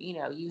is.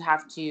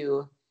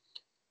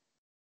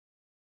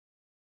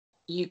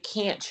 You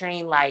can't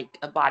train like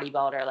a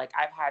bodybuilder. Like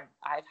I've had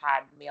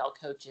male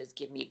coaches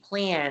give me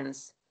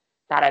plans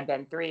that have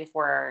been 3 to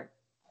 4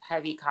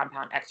 heavy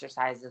compound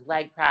exercises,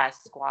 leg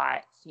press,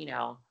 squats.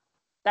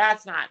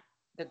 That's not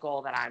the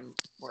goal that I'm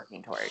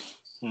working towards.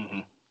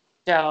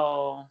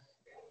 So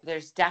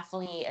there's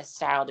definitely a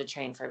style to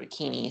train for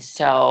bikini.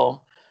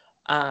 So,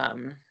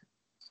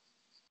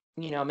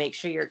 make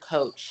sure your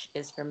coach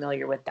is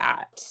familiar with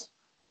that.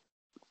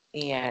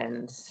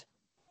 And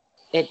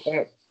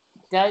it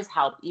does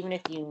help, even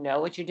if you know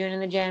what you're doing in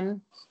the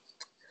gym,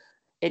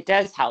 it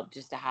does help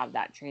just to have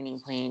that training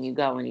plan. You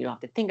go and you don't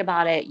have to think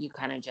about it. You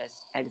kind of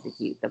just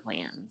execute the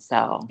plan.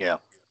 So Yeah,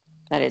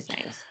 that is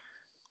nice.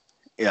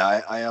 Yeah,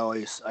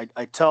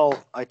 I tell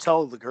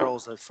the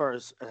girls, as far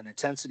as an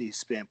intensity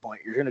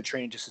standpoint, you're going to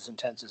train just as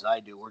intense as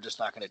I do. We're just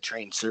not going to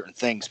train certain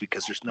things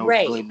because there's no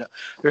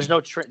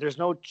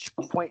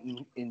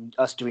point in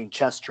us doing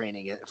chest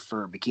training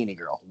for a bikini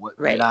girl.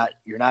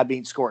 You're not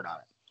being scored on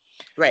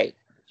it. Right.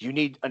 You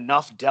need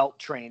enough delt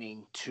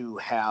training to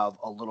have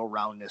a little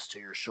roundness to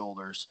your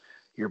shoulders.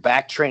 Your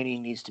back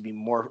training needs to be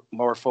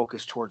more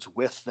focused towards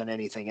width than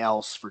anything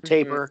else for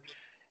taper.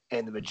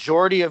 And the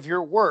majority of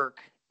your work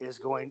is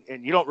going,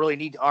 and you don't really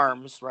need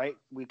arms, right?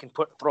 We can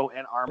throw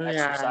an arm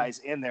exercise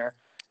in there.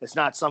 It's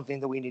not something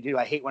that we need to do.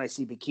 I hate when I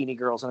see bikini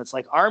girls and it's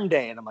like arm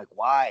day, and I'm like,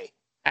 why?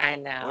 I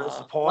know. What is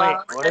the point?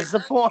 Well, what is the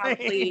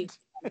point?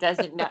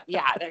 Doesn't know.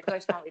 Yeah, their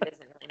coach probably doesn't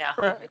really know.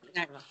 Right.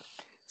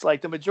 It's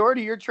like the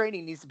majority of your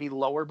training needs to be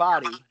lower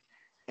body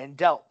and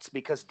delts,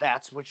 because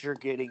that's what you're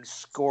getting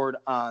scored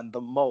on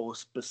the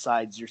most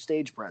besides your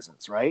stage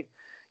presence, right?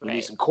 You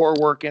need some core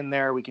work in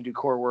there. We can do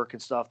core work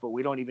and stuff, but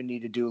we don't even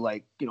need to do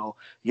you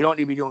don't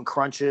need to be doing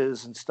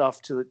crunches and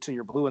stuff to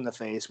your blue in the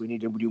face. We need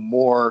to do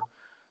more,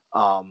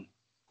 like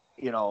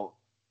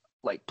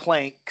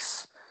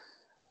planks,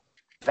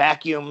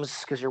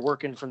 vacuums, because you're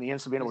working from the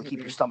inside, being able to keep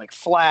your stomach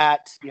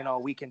flat.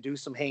 We can do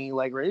some hanging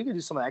leg raise. You can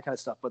do some of that kind of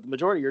stuff, but the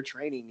majority of your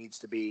training needs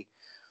to be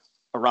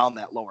around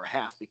that lower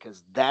half,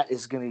 because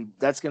that's going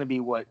to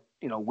be what,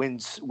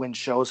 wins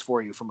shows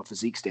for you from a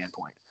physique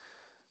standpoint.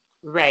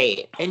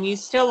 Right. And you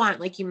still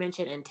want, like you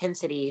mentioned,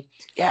 intensity.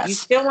 Yes. You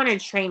still want to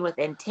train with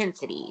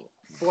intensity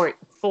for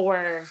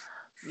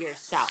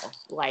yourself.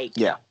 Like,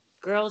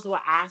 girls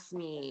will ask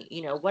me,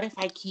 what if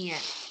I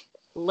can't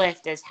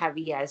lift as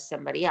heavy as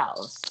somebody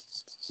else?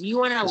 You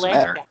want to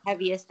lift the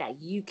heaviest that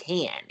you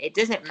can. It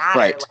doesn't matter.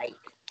 Right. Like,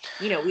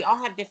 we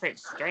all have different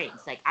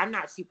strengths. Like, I'm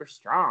not super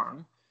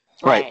strong,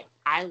 but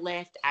I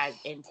lift as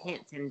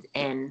intense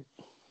and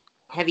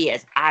heavy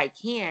as I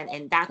can,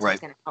 and that's what's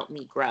going to help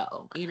me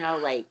grow.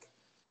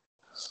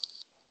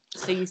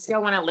 So you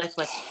still want to lift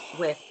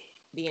with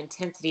the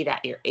intensity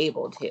that you're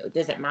able to. It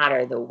doesn't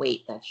matter the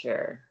weight that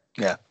you're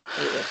able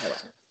to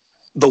lift.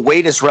 The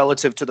weight is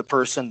relative to the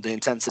person. The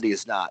intensity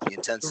is not. The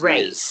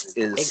intensity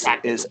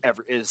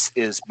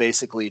is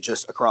basically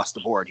just across the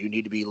board. You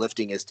need to be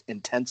lifting as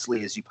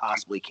intensely as you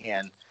possibly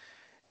can,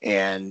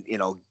 and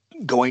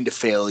going to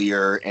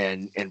failure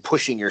and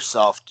pushing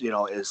yourself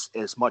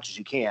as much as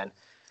you can.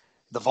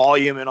 The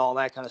volume and all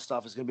that kind of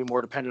stuff is going to be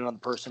more dependent on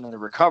the person and the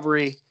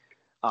recovery.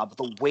 But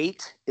the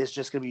weight is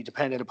just going to be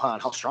dependent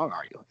upon how strong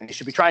are you. And you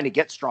should be trying to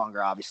get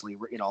stronger, obviously.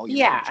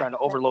 You're trying to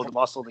overload the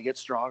muscle to get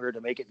stronger, to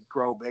make it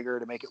grow bigger,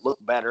 to make it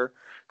look better.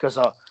 Because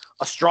a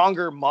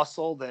stronger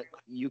muscle that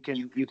you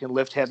can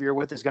lift heavier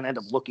with is going to end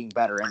up looking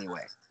better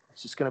anyway.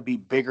 It's just going to be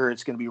bigger.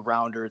 It's going to be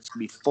rounder. It's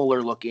going to be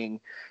fuller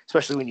looking,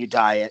 especially when you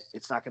diet.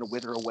 It's not going to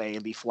wither away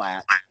and be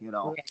flat,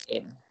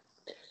 Right.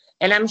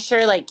 And I'm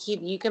sure, like, Keith,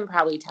 you can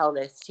probably tell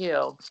this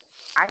too.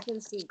 I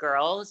can see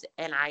girls,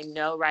 and I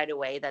know right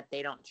away that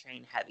they don't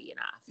train heavy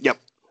enough.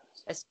 Yep.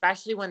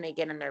 Especially when they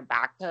get in their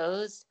back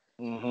pose.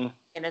 Mm-hmm.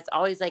 And it's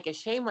always like a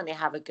shame when they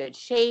have a good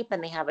shape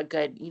and they have a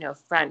good,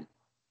 front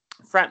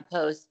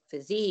pose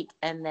physique,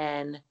 and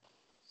then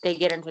they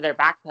get into their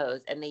back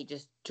pose and they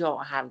just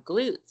don't have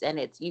glutes.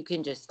 And you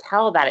can just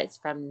tell that it's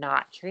from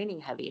not training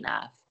heavy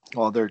enough.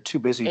 Well, they're too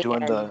busy doing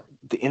the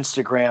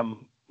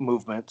Instagram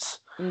movements.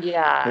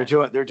 Yeah. They're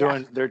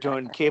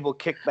doing cable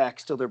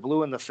kickbacks till they're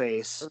blue in the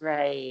face.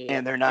 Right.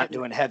 And they're not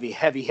doing heavy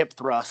hip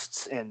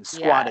thrusts and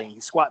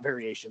squat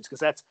variations.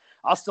 Because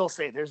I'll still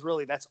say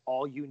that's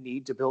all you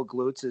need to build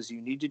glutes is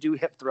you need to do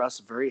hip thrusts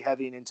very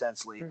heavy and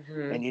intensely.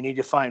 Mm-hmm. And you need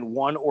to find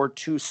 1 or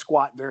 2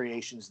 squat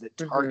variations that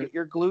target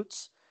your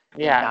glutes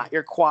and not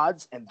your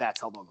quads. And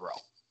that's how they'll grow.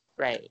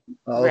 Right.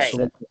 Also,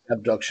 like the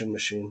abduction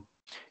machine.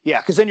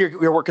 Yeah, because then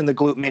you're working the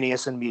glute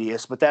minius and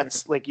medius, but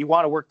that's like you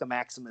want to work the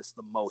maximus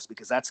the most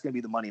because that's going to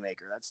be the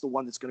moneymaker. That's the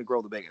one that's going to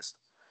grow the biggest.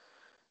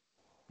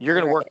 You're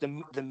going to work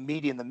the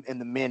median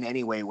and the min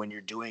anyway when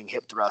you're doing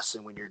hip thrusts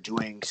and when you're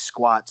doing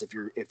squats. If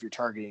you're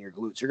targeting your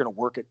glutes, you're going to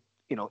work it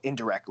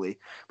indirectly.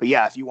 But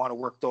yeah, if you want to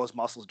work those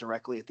muscles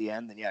directly at the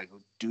end, then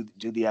go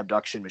do the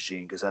abduction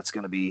machine because that's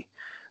going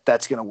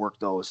to work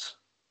those.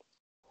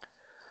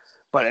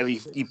 But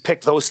if you pick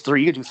those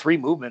 3, you do 3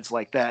 movements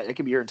like that. It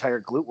can be your entire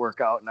glute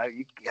workout. And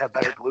you have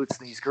better glutes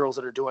than these girls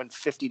that are doing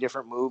 50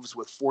 different moves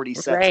with 40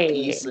 sets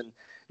apiece and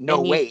no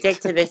weight.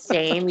 Stick to the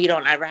same. You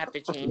don't ever have to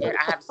change it.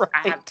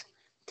 I have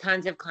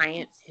tons of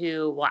clients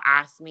who will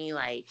ask me,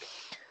 like,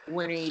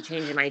 when are you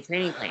changing my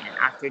training plan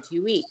after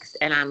 2 weeks?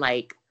 And I'm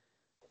like,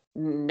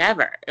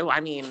 never. I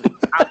mean,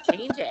 I'll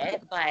change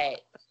it,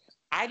 but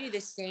I do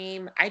the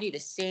same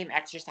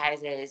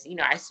exercises.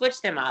 I switch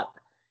them up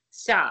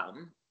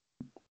somewhat,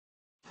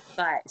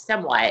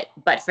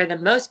 but for the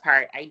most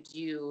part, I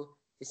do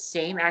the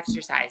same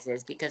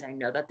exercises because I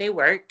know that they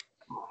work.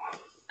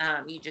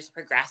 You just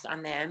progress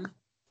on them.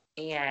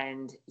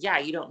 And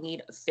you don't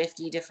need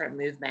 50 different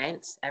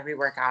movements every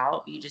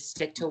workout. You just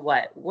stick to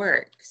what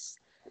works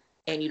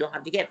and you don't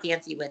have to get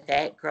fancy with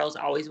it. Girls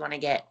always want to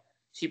get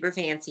super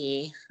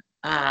fancy.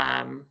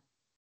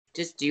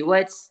 Just do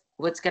what's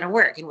going to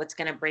work and what's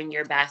going to bring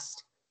your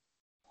best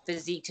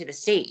physique to the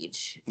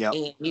stage. Yep.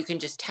 And you can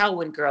just tell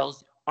when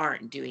girls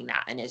aren't doing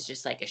that, and it's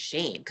just like a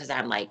shame because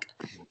I'm like,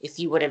 if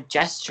you would have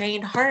just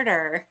trained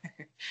harder,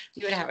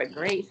 you would have a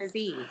great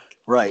physique.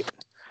 Right.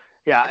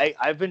 Yeah,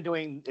 I've been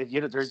doing. You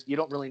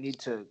don't really need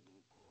to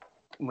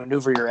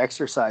maneuver your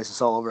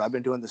exercises all over. I've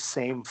been doing the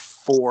same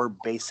 4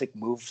 basic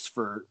moves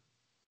for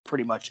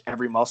pretty much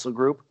every muscle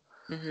group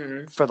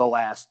for the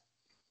last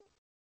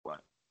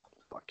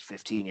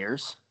 15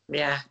 years.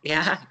 Yeah.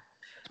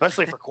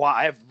 Especially for quad,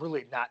 I have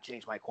really not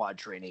changed my quad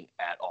training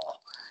at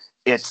all.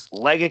 It's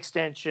leg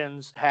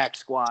extensions, hack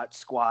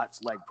squats,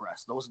 leg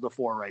press. Those are the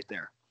 4 right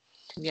there.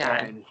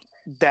 Yeah. And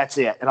that's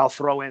it. And I'll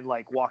throw in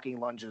like walking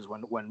lunges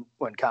when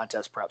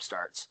contest prep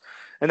starts.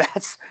 And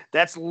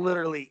that's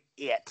literally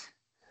it.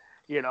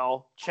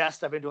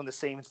 Chest, I've been doing the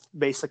same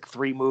basic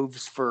 3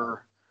 moves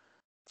for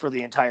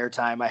the entire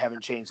time. I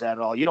haven't changed that at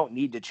all. You don't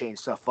need to change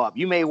stuff up.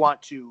 You may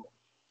want to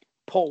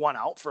pull one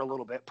out for a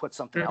little bit, put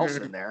something else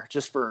in there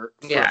just for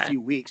a few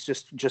weeks,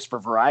 just for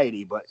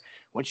variety. But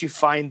once you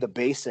find the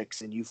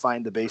basics and you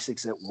find the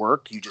basics that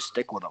work, you just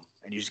stick with them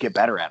and you just get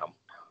better at them.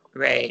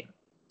 Right.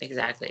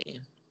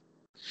 Exactly.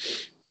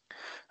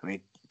 I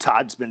mean,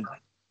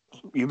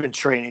 you've been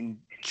training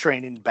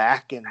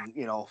back and,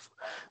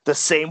 the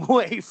same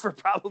way for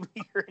probably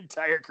your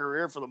entire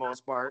career for the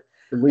most part.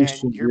 At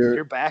least and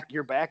your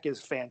back is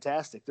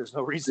fantastic. There's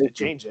no reason to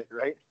change it,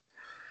 right?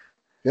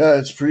 Yeah,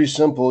 it's pretty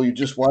simple. You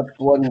just watch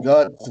Blood and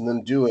Guts and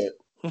then do it.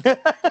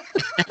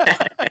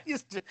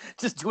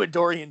 just do what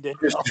Dorian did.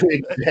 Just do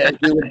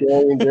exactly what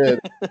Dorian did.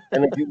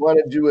 And if you want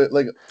to do it,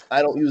 like,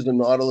 I don't use the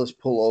Nautilus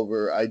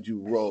pullover. I do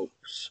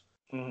ropes.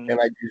 And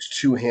I use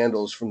 2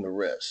 handles from the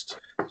wrist.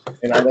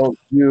 And I don't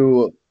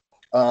do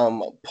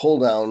pull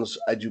downs.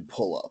 I do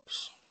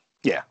pull-ups.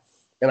 Yeah.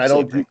 And I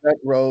don't do bent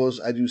rows.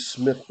 I do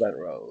Smith bent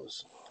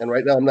rows. And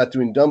right now I'm not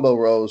doing dumbbell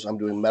rows. I'm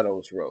doing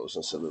Meadows rows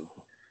instead of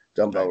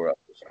dumbbell rows.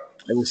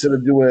 And instead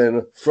of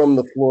doing from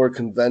the floor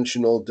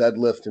conventional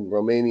deadlift and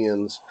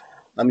Romanians,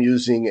 I'm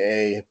using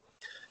a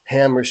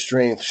hammer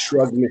strength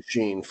shrug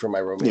machine for my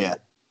Romanian. Yeah.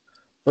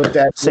 But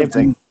that's same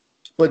thing.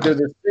 But they're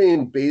the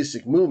same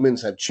basic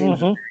movements. Have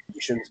changed the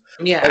variations.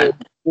 Yeah.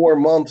 4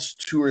 months,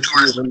 2 or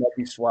 3 of them might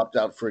be swapped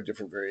out for a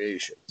different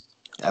variation.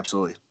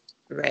 Absolutely.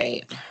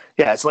 Right.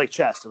 Yeah, it's like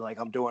chest. Like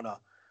I'm doing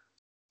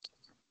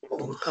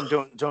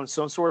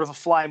some sort of a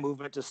fly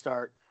movement to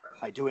start.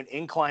 I do an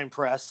incline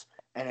press,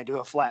 and I do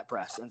a flat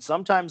press. And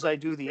sometimes I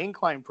do the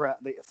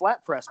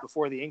flat press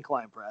before the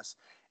incline press.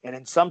 And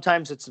then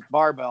sometimes it's a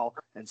barbell,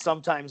 and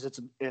sometimes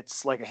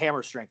it's like a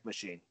hammer strength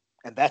machine.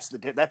 And that's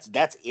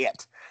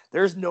it.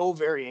 There's no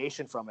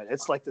variation from it.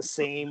 It's like the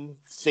same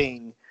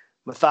thing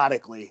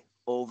methodically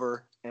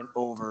over and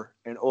over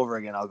and over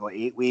again. I'll go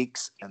 8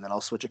 weeks, and then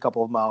I'll switch a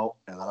couple of them out,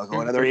 and then I'll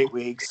go another 8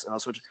 weeks, and I'll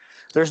switch.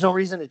 There's no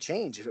reason to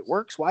change. If it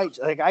works, why?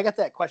 Like, I got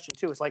that question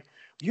too. It's like,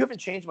 you haven't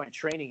changed my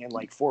training in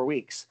like 4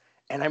 weeks,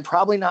 and I'm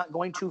probably not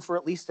going to for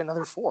at least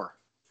another 4.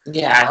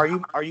 Yeah.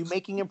 Are you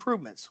making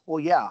improvements? Well,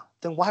 yeah.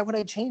 Then why would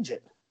I change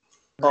it?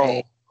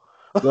 Right.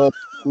 Well,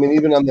 I mean,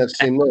 even on that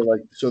same note,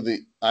 like,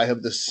 I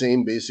have the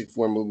same basic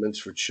 4 movements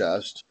for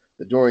chest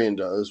that Dorian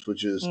does,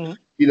 which is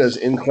he does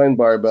incline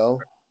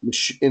barbell,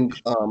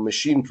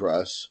 machine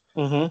press,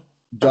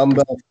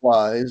 dumbbell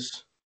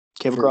flies,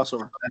 cable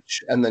crossover,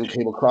 and then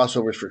cable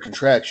crossovers for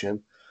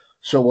contraction.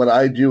 So what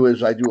I do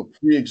is I do a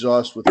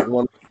pre-exhaust with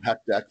one pec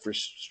deck for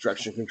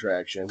stretch and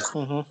contraction,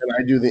 and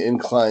I do the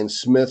incline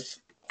Smith.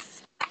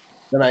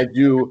 Then I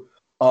do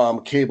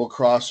cable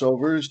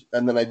crossovers,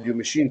 and then I do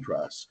machine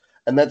press.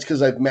 And that's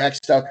because I've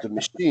maxed out the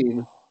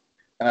machine,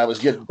 and I was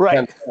getting 10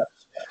 reps.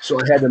 So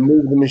I had to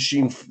move the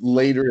machine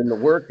later in the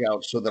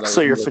workout so that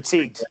you're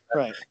fatigued,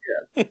 right?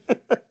 Yeah.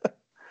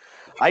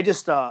 I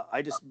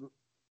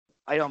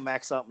don't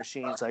max out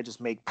machines. I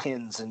just make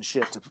pins and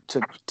shit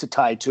to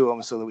tie to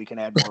them so that we can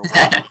add more.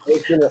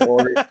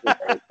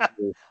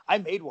 I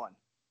made one.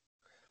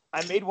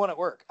 At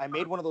work. I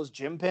made one of those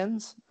gym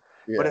pins.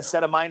 Yeah. But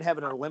instead of mine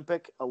having an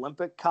Olympic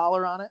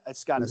collar on it,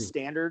 it's got a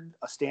standard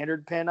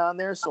pin on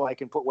there, so I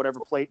can put whatever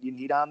plate you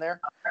need on there.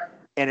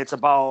 And it's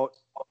about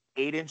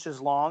 8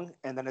 inches long,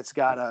 and then it's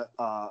got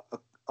a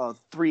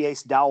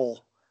 3/8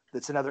 dowel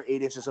that's another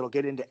 8 inches. It'll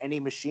get into any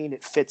machine.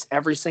 It fits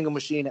every single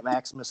machine at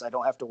Maximus. I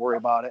don't have to worry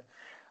about it.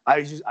 I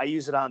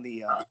use it on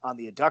the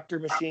adductor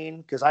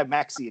machine because I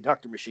maxed the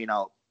adductor machine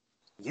out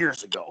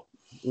years ago.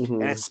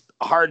 And it's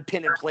hard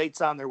pinning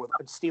plates on there with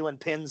stealing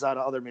pins out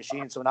of other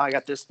machines. So now I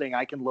got this thing.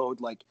 I can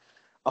load like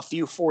a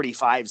few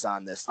 45s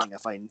on this thing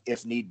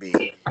if need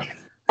be.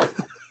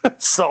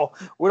 So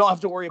we don't have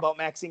to worry about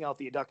maxing out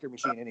the adductor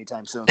machine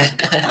anytime soon. If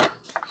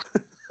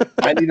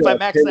I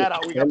max that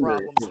out, we got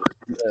problems.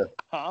 Yeah.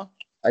 Huh?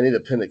 I need a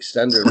pin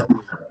extender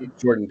like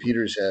Jordan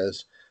Peters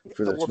has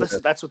for this. Well,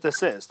 that's what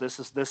this is. This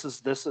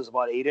is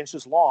about 8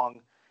 inches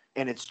long,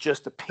 and it's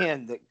just a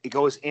pin that it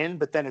goes in,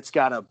 but then it's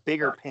got a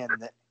bigger pin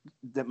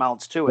that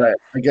mounts to it. Right,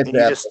 I get and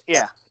that.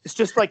 It's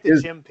just like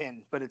the gym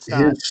pin, but it's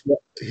not.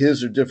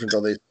 His are different though.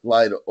 They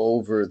slide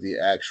over the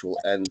actual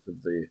end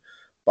of the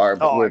bar.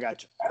 Oh, I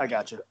got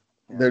you.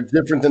 Yeah. They're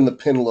different than the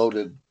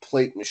pin-loaded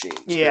plate machines.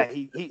 Yeah,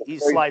 he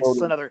slides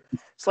another.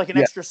 It's like an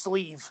extra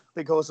sleeve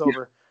that goes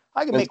over.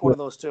 I can make one of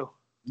those too.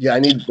 Yeah, I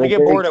get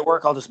bored at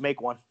work, I'll just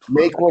make one.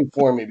 Make one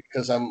for me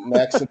because I'm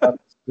maxing out the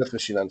Smith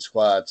machine on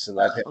squats, and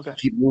I have to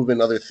keep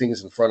moving other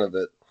things in front of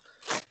it.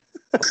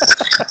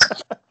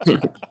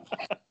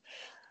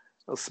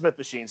 Those Smith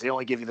machines, they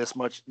only give you this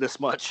much.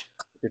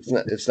 It's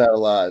not a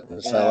lot.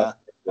 It's not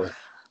a lot.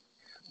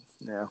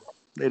 Yeah,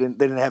 they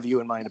didn't have you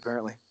in mind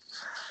apparently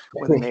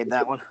when they made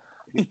that one.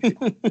 You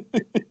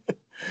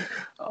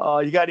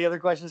got any other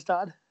questions,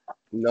 Todd?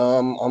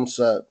 No, I'm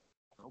set.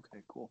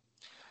 Okay, cool.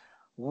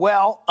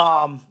 Well,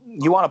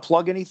 you want to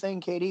plug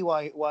anything, Katie?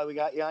 Why we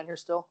got you on here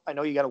still? I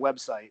know you got a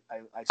website.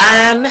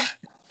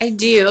 I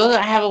do.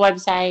 I have a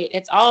website.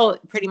 It's all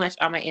pretty much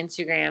on my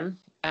Instagram.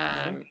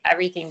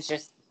 Everything's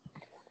just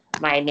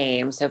my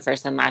name, so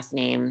first and last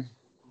name,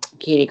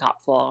 Katie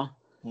Kopfle.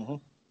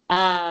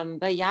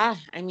 But yeah,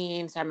 I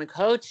mean, so I'm a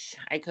coach.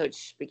 I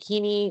coach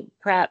bikini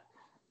prep.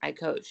 I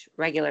coach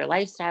regular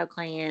lifestyle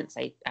clients.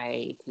 I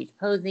teach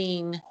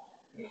posing.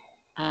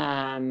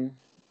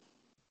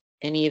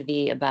 Any of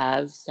the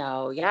above.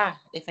 So yeah,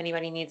 if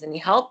anybody needs any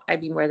help,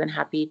 I'd be more than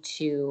happy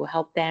to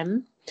help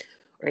them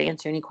or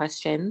answer any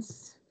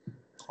questions.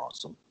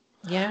 Awesome.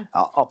 Yeah.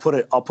 I'll put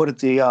it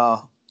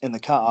in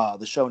the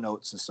show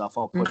notes and stuff.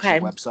 I'll put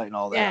your website and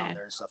all that on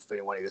there and stuff if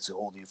anyone gets a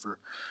hold of you for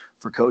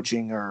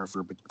coaching or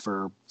for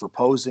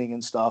posing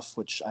and stuff,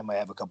 which I might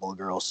have a couple of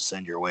girls to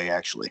send your way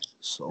actually.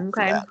 So for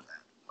that.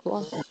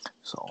 Cool.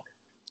 So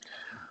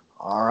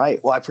all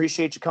right. Well, I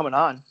appreciate you coming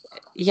on.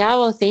 Yeah,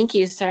 well, thank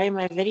you. Sorry,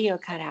 my video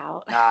cut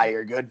out. Nah,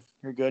 you're good.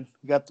 You're good.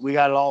 We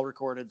got it all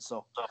recorded,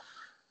 so.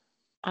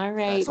 All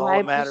right. Well, I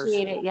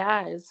appreciate it.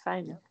 Yeah, it's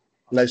fine.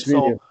 Nice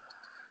meeting you.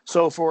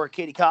 So for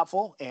Katie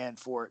Kopfle and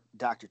for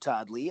Dr.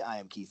 Todd Lee, I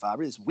am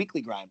Fabbri. This is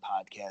Weekly Grind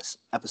Podcast,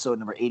 episode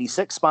number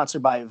 86,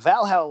 sponsored by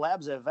Valhalla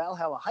Labs at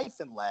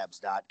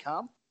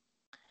valhalla-labs.com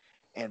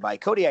and by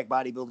Kodiak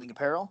Bodybuilding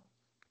Apparel,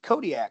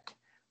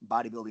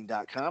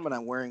 KodiakBodybuilding.com, and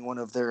I'm wearing one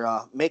of their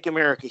Make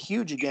America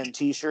Huge Again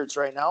t-shirts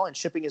right now, and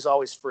shipping is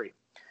always free.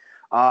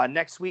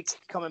 Next week,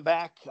 coming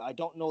back, I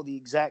don't know the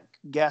exact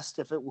guest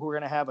we're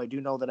going to have. I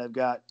do know that I've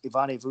got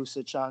Ivane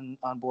Vucic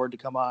on board to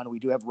come on. We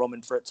do have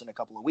Roman Fritz in a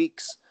couple of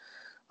weeks.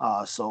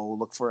 So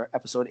look for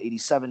episode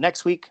 87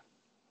 next week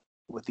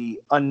with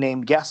the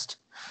unnamed guest.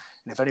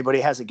 And if anybody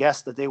has a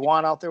guest that they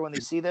want out there when they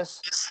see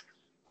this,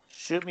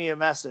 shoot me a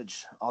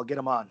message. I'll get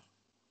them on.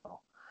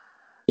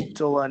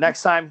 Until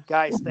next time,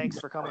 guys, thanks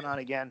for coming on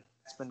again.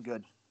 It's been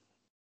good.